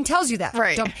 Parenting tells you that.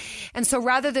 Right. And so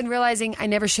rather than realizing I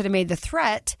never should have made the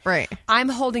threat, I'm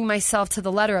holding myself to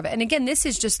the letter of it. And again, this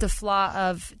is just the flaw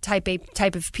of type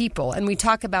of people. And we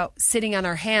talk about sitting on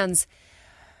our hands.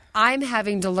 I'm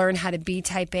having to learn how to be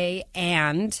type A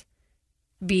and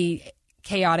be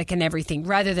chaotic and everything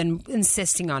rather than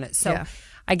insisting on it. So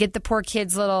I get the poor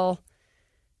kids' little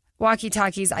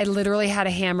walkie-talkies. I literally had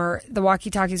a hammer. The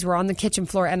walkie-talkies were on the kitchen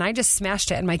floor and I just smashed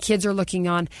it and my kids are looking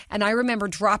on. And I remember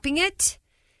dropping it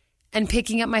and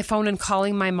picking up my phone and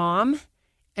calling my mom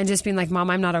and just being like,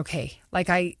 Mom, I'm not okay. Like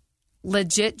I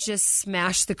legit just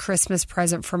smashed the Christmas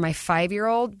present for my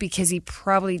 5-year-old because he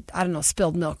probably, I don't know,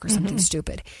 spilled milk or something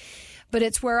stupid. But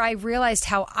it's where I realized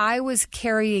how I was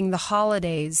carrying the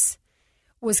holidays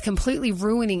was completely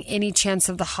ruining any chance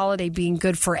of the holiday being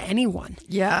good for anyone.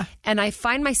 Yeah. And I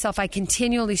find myself, I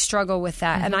continually struggle with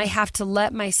that. And I have to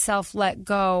let myself let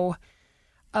go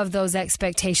of those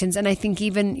expectations. And I think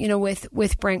even,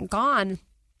 with Brent gone,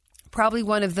 probably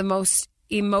one of the most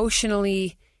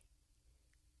emotionally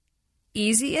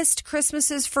easiest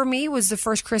Christmases for me was the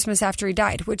first Christmas after he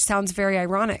died, which sounds very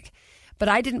ironic. But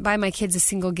I didn't buy my kids a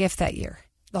single gift that year.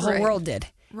 The whole world did.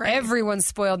 Right. Everyone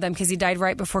spoiled them because he died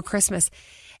right before Christmas.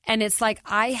 And it's like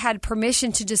I had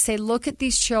permission to just say, look at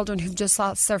these children who've just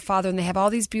lost their father and they have all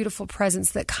these beautiful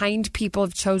presents that kind people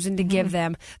have chosen to give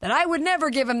them, that I would never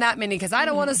give them that many because I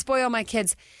don't want to spoil my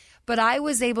kids. But I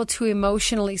was able to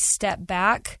emotionally step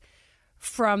back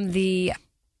from you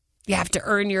have to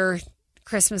earn your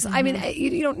Christmas. I mean,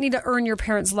 you don't need to earn your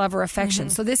parents' love or affection.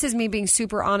 So this is me being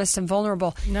super honest and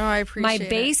vulnerable. No, I appreciate my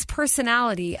base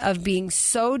personality of being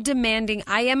so demanding.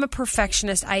 I am a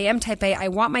perfectionist. I am type A. I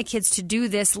want my kids to do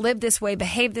this, live this way,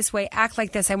 behave this way, act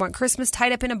like this. I want Christmas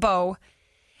tied up in a bow.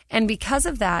 And because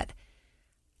of that,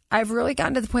 I've really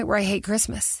gotten to the point where I hate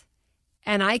Christmas.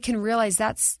 And I can realize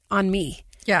that's on me.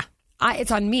 Yeah.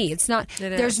 It's on me. It's not.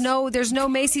 There's no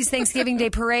Macy's Thanksgiving Day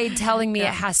parade telling me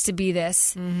it has to be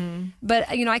this. But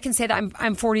I can say that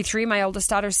I'm 43. My oldest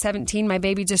daughter's 17. My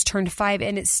baby just turned 5,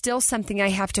 and it's still something I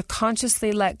have to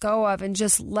consciously let go of and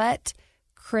just let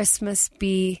Christmas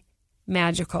be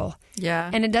magical. Yeah,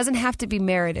 and it doesn't have to be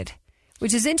merited,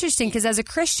 which is interesting because as a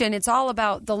Christian, it's all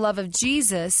about the love of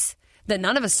Jesus. That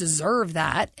none of us deserve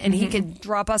that. And he could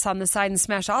drop us on the side and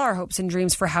smash all our hopes and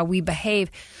dreams for how we behave.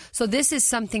 So this is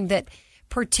something that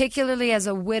particularly as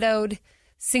a widowed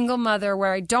single mother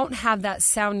where I don't have that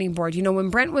sounding board.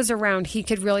 When Brent was around, he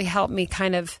could really help me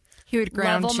kind of he would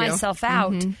ground level you. myself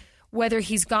out. Whether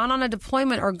he's gone on a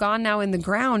deployment or gone now in the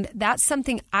ground, that's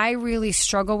something I really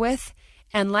struggle with.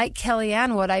 And like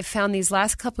Kellyanne, what I've found these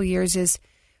last couple of years is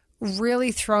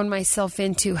really thrown myself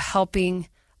into helping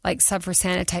like Sub for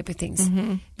Santa type of things.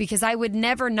 Because I would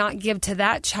never not give to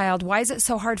that child. Why is it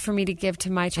so hard for me to give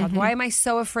to my child? Why am I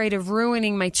so afraid of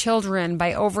ruining my children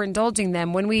by overindulging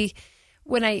them?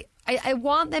 When I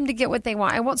want them to get what they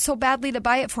want. I want so badly to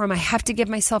buy it for them. I have to give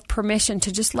myself permission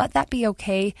to just let that be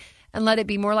okay and let it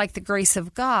be more like the grace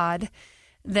of God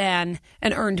than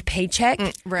an earned paycheck.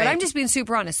 Right. But I'm just being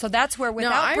super honest. So that's where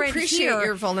without I Brent appreciate here,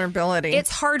 your vulnerability.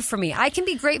 it's hard for me. I can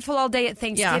be grateful all day at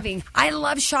Thanksgiving. Yeah. I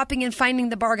love shopping and finding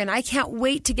the bargain. I can't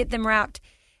wait to get them wrapped.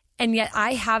 And yet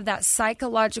I have that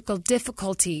psychological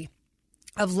difficulty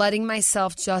of letting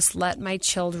myself just let my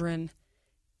children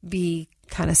be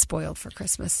kind of spoiled for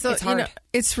Christmas. So, it's hard.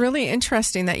 It's really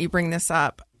interesting that you bring this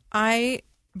up. I,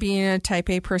 being a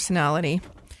type A personality,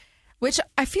 which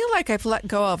I feel like I've let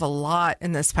go of a lot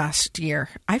in this past year.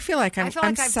 I feel like I've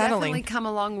settling. definitely come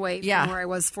a long way from where I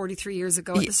was 43 years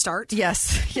ago at the start.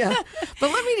 Yes, yeah. But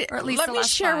let me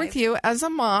share with you, as a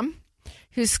mom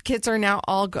whose kids are now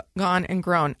all gone and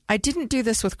grown, I didn't do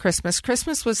this with Christmas.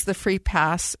 Christmas was the free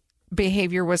pass.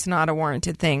 Behavior was not a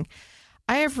warranted thing.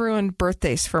 I have ruined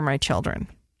birthdays for my children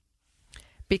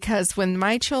because when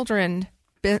my children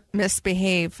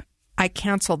misbehave, I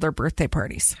canceled their birthday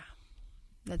parties.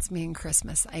 That's me and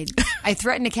Christmas. I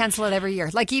threaten to cancel it every year.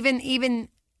 Like even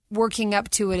working up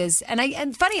to it is, and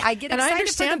funny, I get excited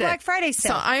for the Black Friday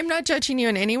sale. So I'm not judging you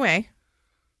in any way.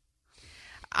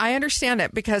 I understand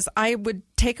it because I would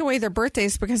take away their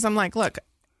birthdays because I'm like, look,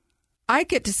 I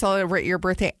get to celebrate your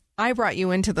birthday. I brought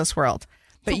you into this world,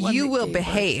 but you will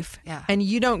behave, and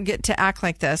you don't get to act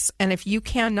like this. And if you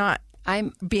cannot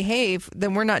behave,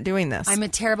 then we're not doing this.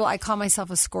 I call myself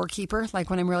a scorekeeper, like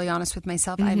when I'm really honest with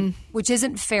myself, which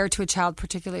isn't fair to a child,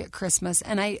 particularly at Christmas.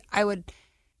 And I would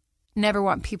never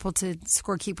want people to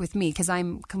scorekeep with me because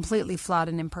I'm completely flawed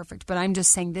and imperfect. But I'm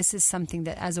just saying this is something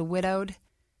that as a widowed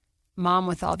mom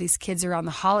with all these kids around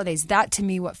the holidays, that to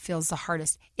me what feels the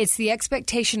hardest. It's the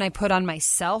expectation I put on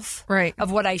myself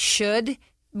of what I should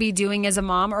be doing as a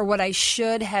mom or what I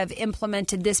should have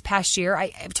implemented this past year.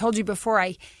 I've told you before,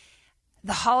 I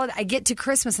get to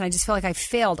Christmas and I just feel like I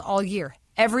failed all year.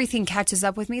 Everything catches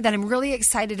up with me. Then I'm really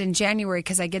excited in January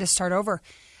because I get to start over.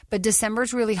 But December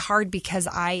is really hard because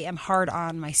I am hard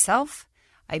on myself.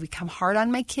 I become hard on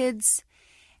my kids.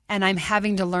 And I'm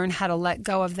having to learn how to let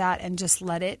go of that and just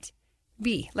let it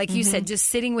be. Like you said, just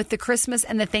sitting with the Christmas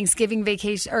and the Thanksgiving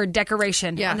vacation or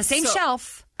decoration on the same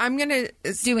shelf. I'm going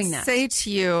to say to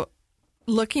you,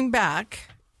 looking back,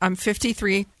 I'm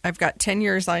 53. I've got 10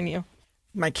 years on you.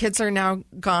 My kids are now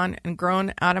gone and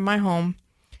grown out of my home.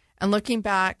 And looking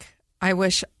back, I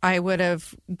wish I would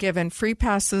have given free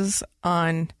passes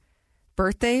on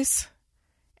birthdays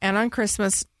and on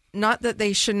Christmas. Not that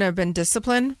they shouldn't have been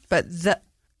disciplined, but that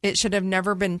it should have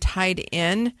never been tied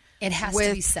in. It has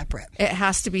to be separate. It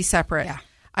has to be separate. Yeah.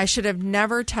 I should have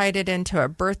never tied it into a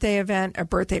birthday event, a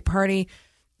birthday party.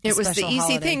 It was the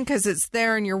easy thing because it's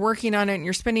there and you're working on it and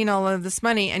you're spending all of this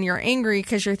money and you're angry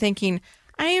because you're thinking,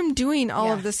 I am doing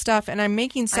all of this stuff and I'm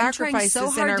making sacrifices I'm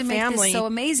trying so hard in our to family. Make this so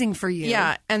amazing for you.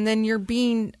 Yeah. And then you're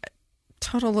being a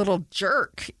total little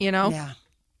jerk, you know? Yeah.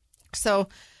 So,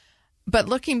 but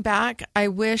looking back, I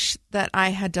wish that I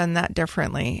had done that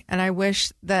differently. And I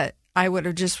wish that I would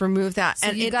have just removed that. So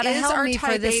and you got to help me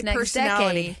for this next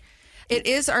decade. It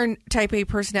is our type A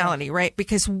personality, right?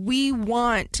 Because we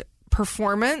want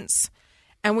performance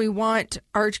and we want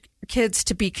our kids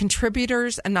to be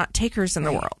contributors and not takers in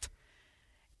the world.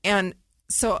 And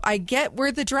so I get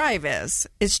where the drive is.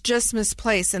 It's just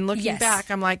misplaced. And looking back,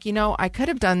 I'm like, I could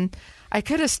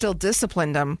have still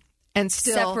disciplined them and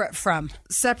still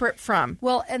separate from.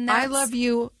 Well, and I love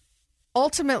you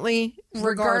ultimately,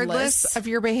 regardless of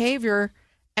your behavior.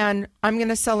 And I'm going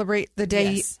to celebrate the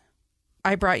day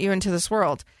I brought you into this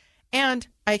world. And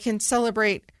I can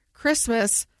celebrate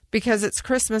Christmas because it's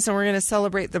Christmas and we're going to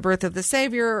celebrate the birth of the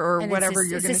Savior or whatever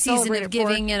you're going to celebrate. It's a season of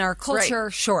giving in our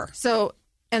culture. Sure. So,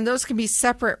 and those can be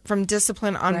separate from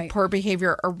discipline on poor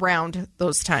behavior around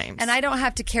those times. And I don't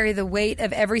have to carry the weight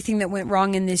of everything that went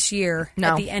wrong in this year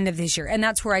at the end of this year. And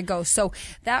that's where I go. So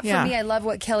that for me, I love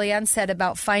what Kellyanne said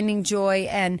about finding joy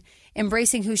and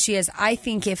embracing who she is. I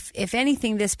think if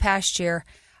anything this past year,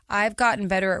 I've gotten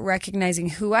better at recognizing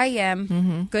who I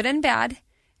am, good and bad,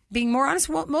 being more honest,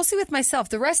 mostly with myself.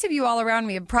 The rest of you all around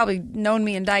me have probably known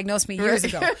me and diagnosed me years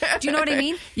ago. Do you know what I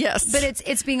mean? Yes. But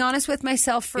it's being honest with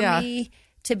myself for me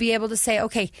to be able to say,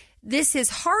 okay, this is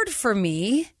hard for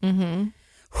me.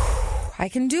 I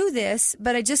can do this,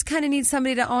 but I just kind of need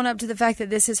somebody to own up to the fact that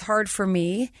this is hard for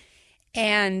me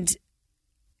and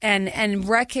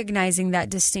recognizing that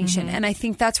distinction. And I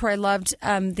think that's where I loved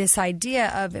this idea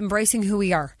of embracing who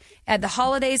we are. At the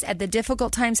holidays, at the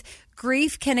difficult times,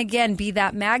 grief can again be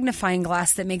that magnifying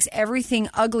glass that makes everything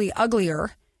ugly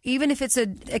uglier, even if it's a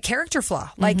character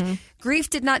flaw. Like grief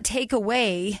did not take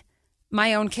away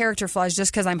my own character flaws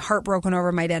just because I'm heartbroken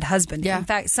over my dead husband. In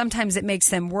fact, sometimes it makes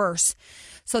them worse.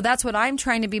 So that's what I'm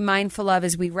trying to be mindful of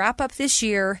as we wrap up this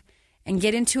year and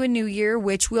get into a new year,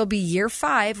 which will be year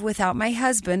 5 without my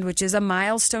husband, which is a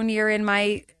milestone year in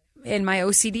my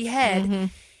OCD head.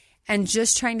 And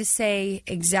just trying to say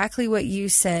exactly what you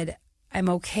said. I'm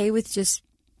okay with just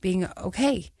being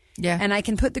okay. Yeah. And I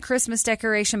can put the Christmas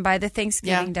decoration by the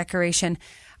Thanksgiving decoration.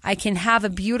 I can have a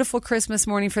beautiful Christmas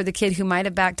morning for the kid who might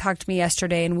have back-talked me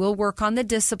yesterday, and we'll work on the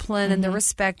discipline and the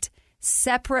respect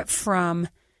separate from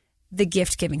the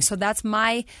gift giving. So that's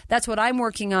what I'm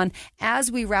working on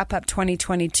as we wrap up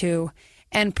 2022,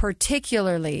 and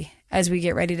particularly as we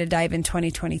get ready to dive in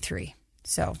 2023.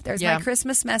 So there's my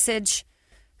Christmas message.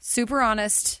 Super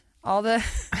honest. All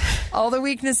the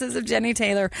weaknesses of Jenny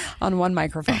Taylor on one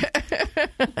microphone.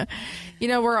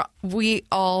 We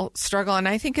all struggle, and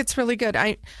I think it's really good.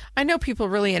 I know people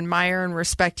really admire and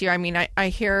respect you. I mean, I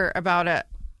hear about it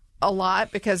a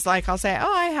lot because, like, I'll say,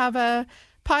 I have a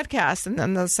podcast. And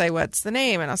then they'll say, what's the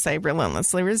name? And I'll say,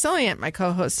 Relentlessly Resilient. My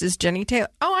co-host is Jenny Taylor.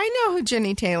 Oh, I know who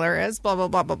Jenny Taylor is, blah, blah,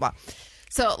 blah, blah, blah.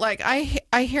 So like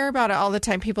I hear about it all the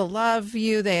time. People love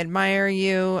you. They admire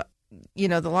you. You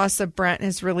know, the loss of Brent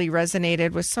has really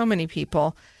resonated with so many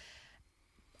people.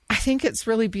 I think it's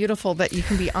really beautiful that you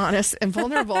can be honest and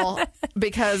vulnerable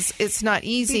because it's not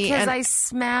easy. Because and I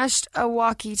smashed a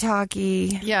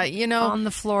walkie-talkie on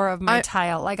the floor of my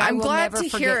tile. Like, I will never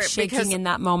forget shaking in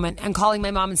that moment and calling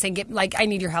my mom and saying, I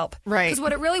need your help. Right. Because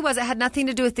what it really was, it had nothing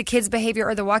to do with the kids' behavior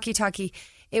or the walkie-talkie.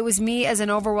 It was me as an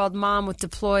overwhelmed mom with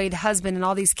deployed husband and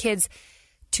all these kids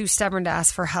too stubborn to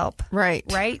ask for help. Right.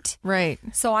 Right? Right.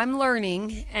 So I'm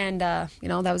learning, and, that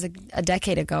was a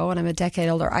decade ago, and I'm a decade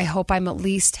older. I hope I'm at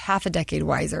least half a decade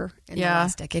wiser in the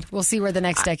last decade. We'll see where the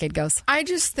next decade goes. I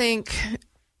just think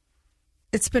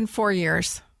it's been 4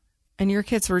 years, and your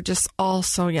kids were just all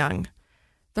so young.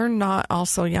 They're not all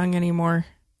so young anymore.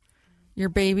 Your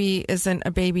baby isn't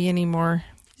a baby anymore.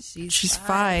 She's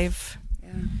 5. Yeah.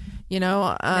 You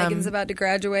know, Megan's about to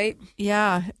graduate.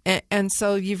 Yeah. And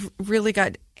so you've really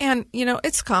got, and,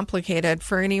 it's complicated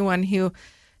for anyone who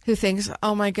thinks,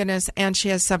 oh my goodness, and she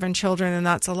has 7 children and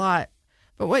that's a lot.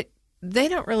 But what they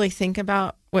don't really think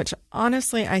about, which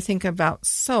honestly I think about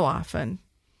so often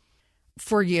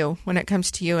for you when it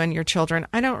comes to you and your children,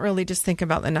 I don't really just think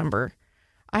about the number.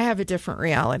 I have a different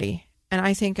reality. And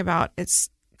I think about it's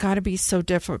got to be so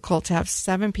difficult to have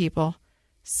 7 people,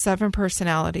 7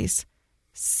 personalities,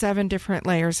 7 different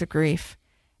layers of grief.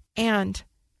 And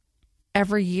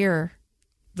every year,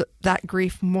 that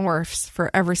grief morphs for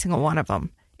every single one of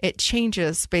them. It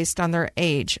changes based on their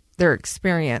age, their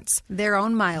experience. Their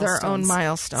own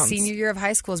milestones. Senior year of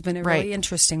high school has been a really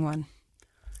interesting one.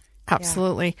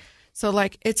 Absolutely. Yeah. So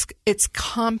like it's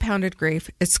compounded grief.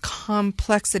 It's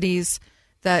complexities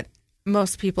that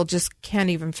most people just can't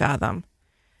even fathom.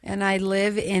 And I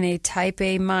live in a type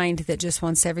A mind that just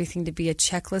wants everything to be a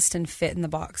checklist and fit in the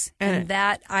box. And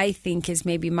that, I think, is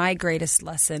maybe my greatest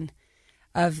lesson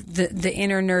of the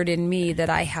inner nerd in me,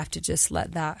 that I have to just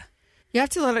let that. You have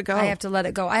to let it go. I have to let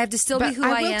it go. I have to still be who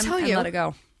I am and let it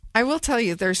go. I will tell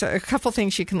you, there's a couple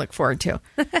things you can look forward to.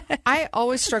 I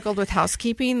always struggled with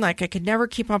housekeeping. Like, I could never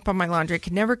keep up on my laundry. I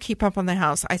could never keep up on the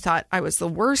house. I thought I was the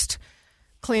worst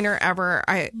cleaner ever.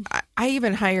 I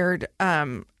even hired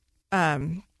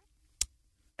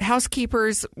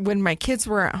housekeepers when my kids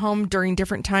were at home during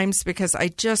different times because I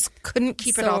just couldn't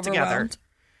keep it all together.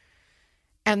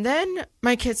 And then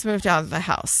my kids moved out of the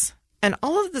house, and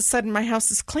all of a sudden my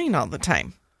house is clean all the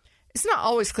time. It's not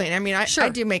always clean. I mean, I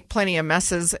do make plenty of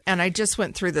messes, and I just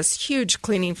went through this huge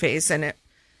cleaning phase, and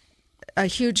a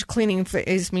huge cleaning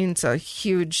phase means a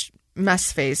huge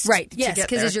mess phase. Right. Yes,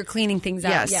 because as you're cleaning things out.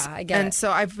 Yes. Yeah, I get it. And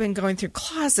so I've been going through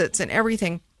closets and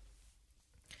everything.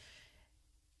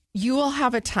 You will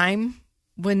have a time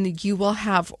when you will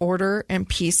have order and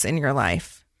peace in your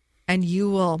life, and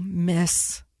you will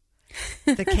miss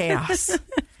the chaos.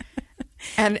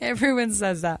 And everyone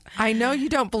says that. I know you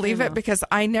don't believe it because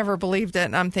I never believed it.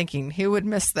 And I'm thinking, who would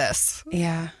miss this?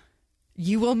 Yeah.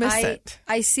 You will miss it.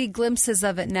 I see glimpses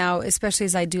of it now, especially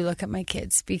as I do look at my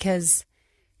kids, because,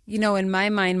 in my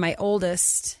mind, my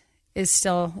oldest is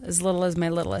still as little as my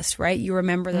littlest, right? You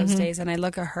remember those days, and I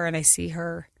look at her and I see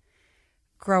her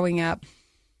growing up,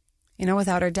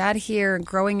 without her dad here, and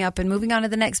growing up and moving on to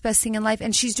the next best thing in life.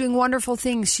 And she's doing wonderful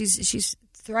things. She's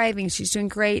thriving. She's doing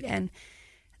great. And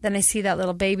then I see that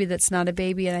little baby that's not a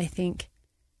baby, and I think,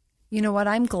 you know what?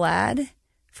 I'm glad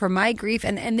for my grief.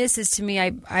 And this is, to me,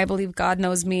 I believe God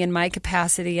knows me and my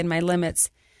capacity and my limits.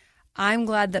 I'm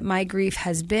glad that my grief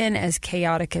has been as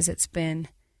chaotic as it's been,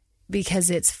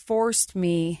 because it's forced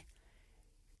me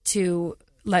to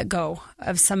let go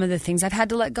of some of the things I've had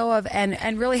to let go of,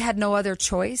 and really had no other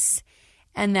choice.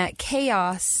 And that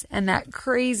chaos and that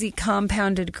crazy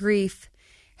compounded grief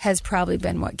has probably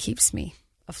been what keeps me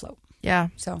afloat. Yeah.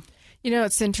 So,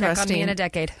 it's interesting. Check on me in a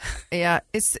decade. Yeah.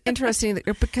 It's interesting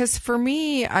because for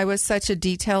me, I was such a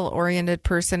detail-oriented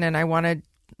person, and I wanted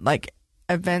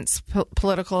events,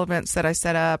 political events that I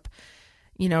set up,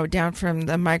 down from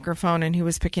the microphone and who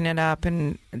was picking it up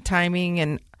and timing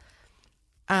and,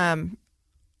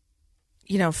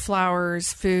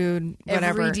 flowers, food,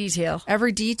 whatever.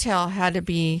 Every detail had to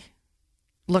be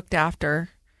looked after.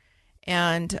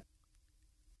 And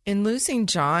in losing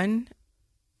John,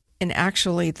 and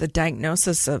actually the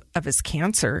diagnosis of his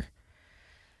cancer,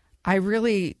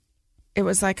 it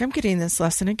was like, I'm getting this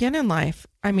lesson again in life.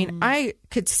 I mean, I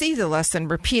could see the lesson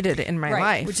repeated in my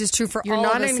life. Which is true for all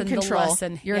of us in the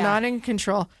lesson. You're not in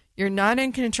control. You're not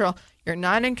in control. You're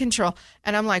not in control.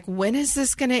 And I'm like, when is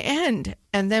this going to end?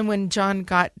 And then when John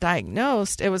got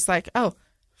diagnosed, it was like, oh,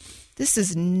 this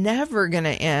is never going to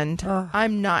end.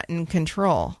 I'm not in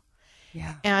control.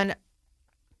 Yeah. And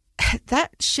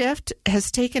that shift has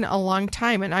taken a long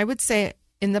time. And I would say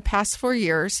in the past 4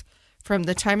 years, from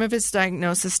the time of his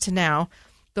diagnosis to now,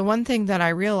 the one thing that I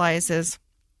realize is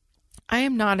I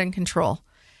am not in control.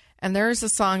 And there's a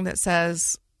song that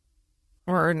says,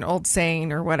 or an old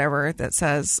saying or whatever that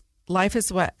says, life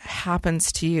is what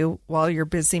happens to you while you're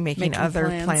busy making other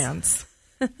plans.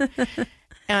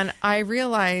 And I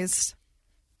realized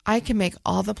I can make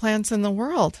all the plans in the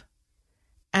world.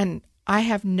 And I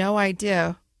have no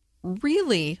idea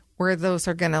really where those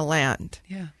are going to land.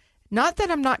 Yeah. Not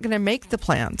that I'm not going to make the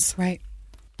plans. Right.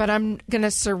 But I'm going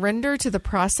to surrender to the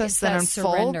process that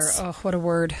unfolds. Surrender. Oh, what a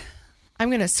word. I'm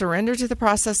going to surrender to the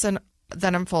process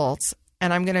that unfolds.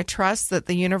 And I'm going to trust that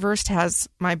the universe has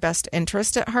my best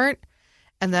interest at heart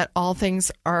and that all things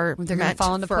are meant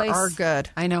fall into for place. our good.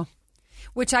 I know.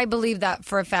 Which I believe that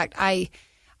for a fact. I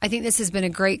think this has been a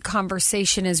great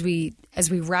conversation as we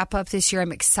wrap up this year.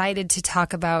 I'm excited to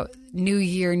talk about new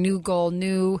year, new goal,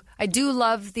 I do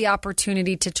love the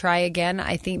opportunity to try again.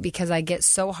 I think because I get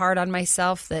so hard on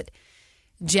myself that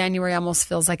January almost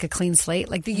feels like a clean slate.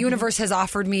 Like the universe has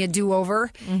offered me a do-over,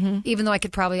 even though I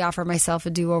could probably offer myself a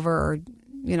do-over or,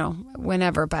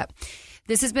 whenever. But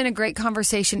this has been a great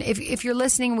conversation. If you're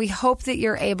listening, we hope that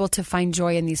you're able to find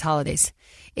joy in these holidays.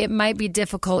 It might be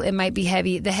difficult. It might be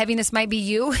heavy. The heaviness might be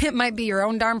you. It might be your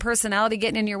own darn personality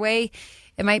getting in your way.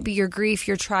 It might be your grief,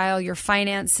 your trial, your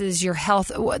finances, your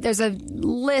health. There's a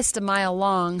list a mile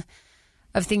long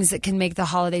of things that can make the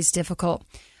holidays difficult.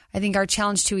 I think our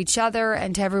challenge to each other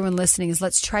and to everyone listening is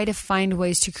let's try to find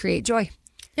ways to create joy.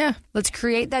 Yeah. Let's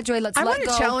create that joy. I want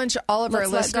to challenge all of our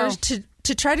listeners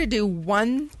to try to do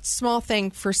one small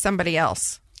thing for somebody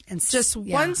else. And just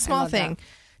one small thing.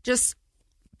 Just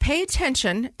pay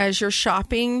attention as you're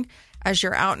shopping, as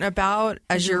you're out and about,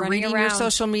 as you're reading your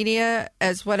social media,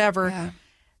 as whatever. Yeah.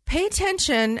 Pay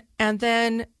attention and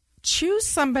then choose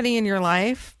somebody in your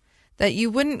life that you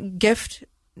wouldn't gift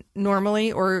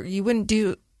normally or you wouldn't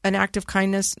do an act of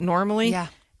kindness normally. Yeah.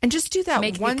 And just do that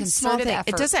one small thing. Effort.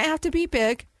 It doesn't have to be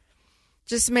big.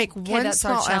 Just make one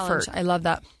small effort. I love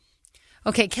that.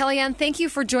 Okay, Kellyanne, thank you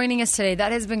for joining us today.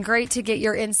 That has been great to get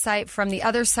your insight from the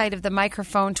other side of the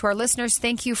microphone. To our listeners,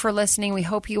 thank you for listening. We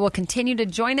hope you will continue to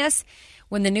join us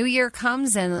when the new year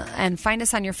comes and find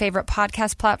us on your favorite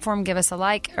podcast platform. Give us a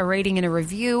like, a rating, and a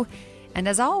review. And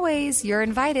as always, you're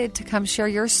invited to come share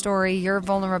your story, your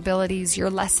vulnerabilities,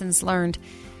 your lessons learned.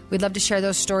 We'd love to share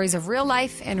those stories of real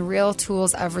life and real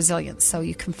tools of resilience. So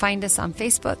you can find us on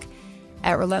Facebook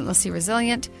at Relentlessly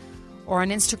Resilient or on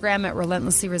Instagram at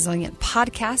Relentlessly Resilient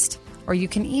Podcast, or you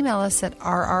can email us at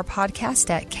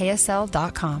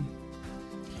rrpodcast@ksl.com.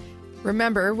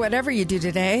 Remember, whatever you do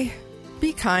today,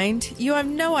 be kind. You have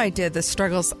no idea the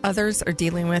struggles others are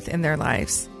dealing with in their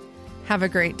lives. Have a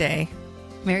great day.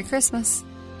 Merry Christmas.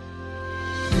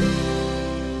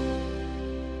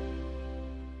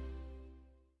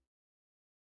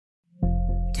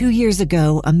 Two years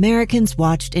ago, Americans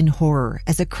watched in horror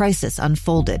as a crisis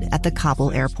unfolded at the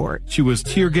Kabul airport. She was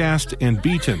tear-gassed and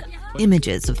beaten.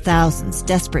 Images of thousands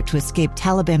desperate to escape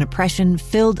Taliban oppression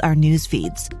filled our news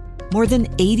feeds. More than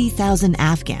 80,000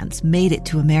 Afghans made it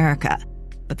to America.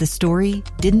 But the story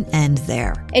didn't end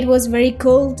there. It was very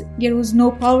cold. There was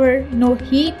no power, no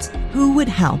heat. Who would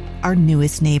help our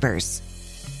newest neighbors?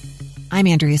 I'm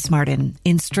Andrea Smartin.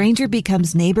 In Stranger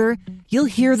Becomes Neighbor, you'll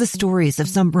hear the stories of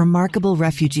some remarkable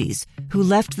refugees who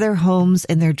left their homes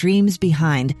and their dreams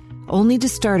behind, only to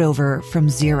start over from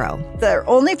zero. Their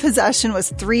only possession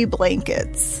was 3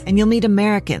 blankets. And you'll meet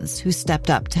Americans who stepped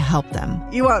up to help them.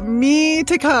 You want me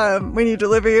to come when you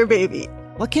deliver your baby.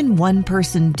 What can one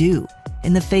person do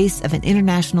in the face of an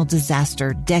international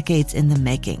disaster decades in the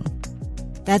making?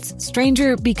 That's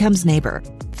Stranger Becomes Neighbor.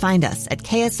 Find us at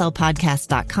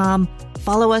kslpodcast.com.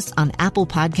 Follow us on Apple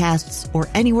Podcasts or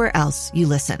anywhere else you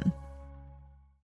listen.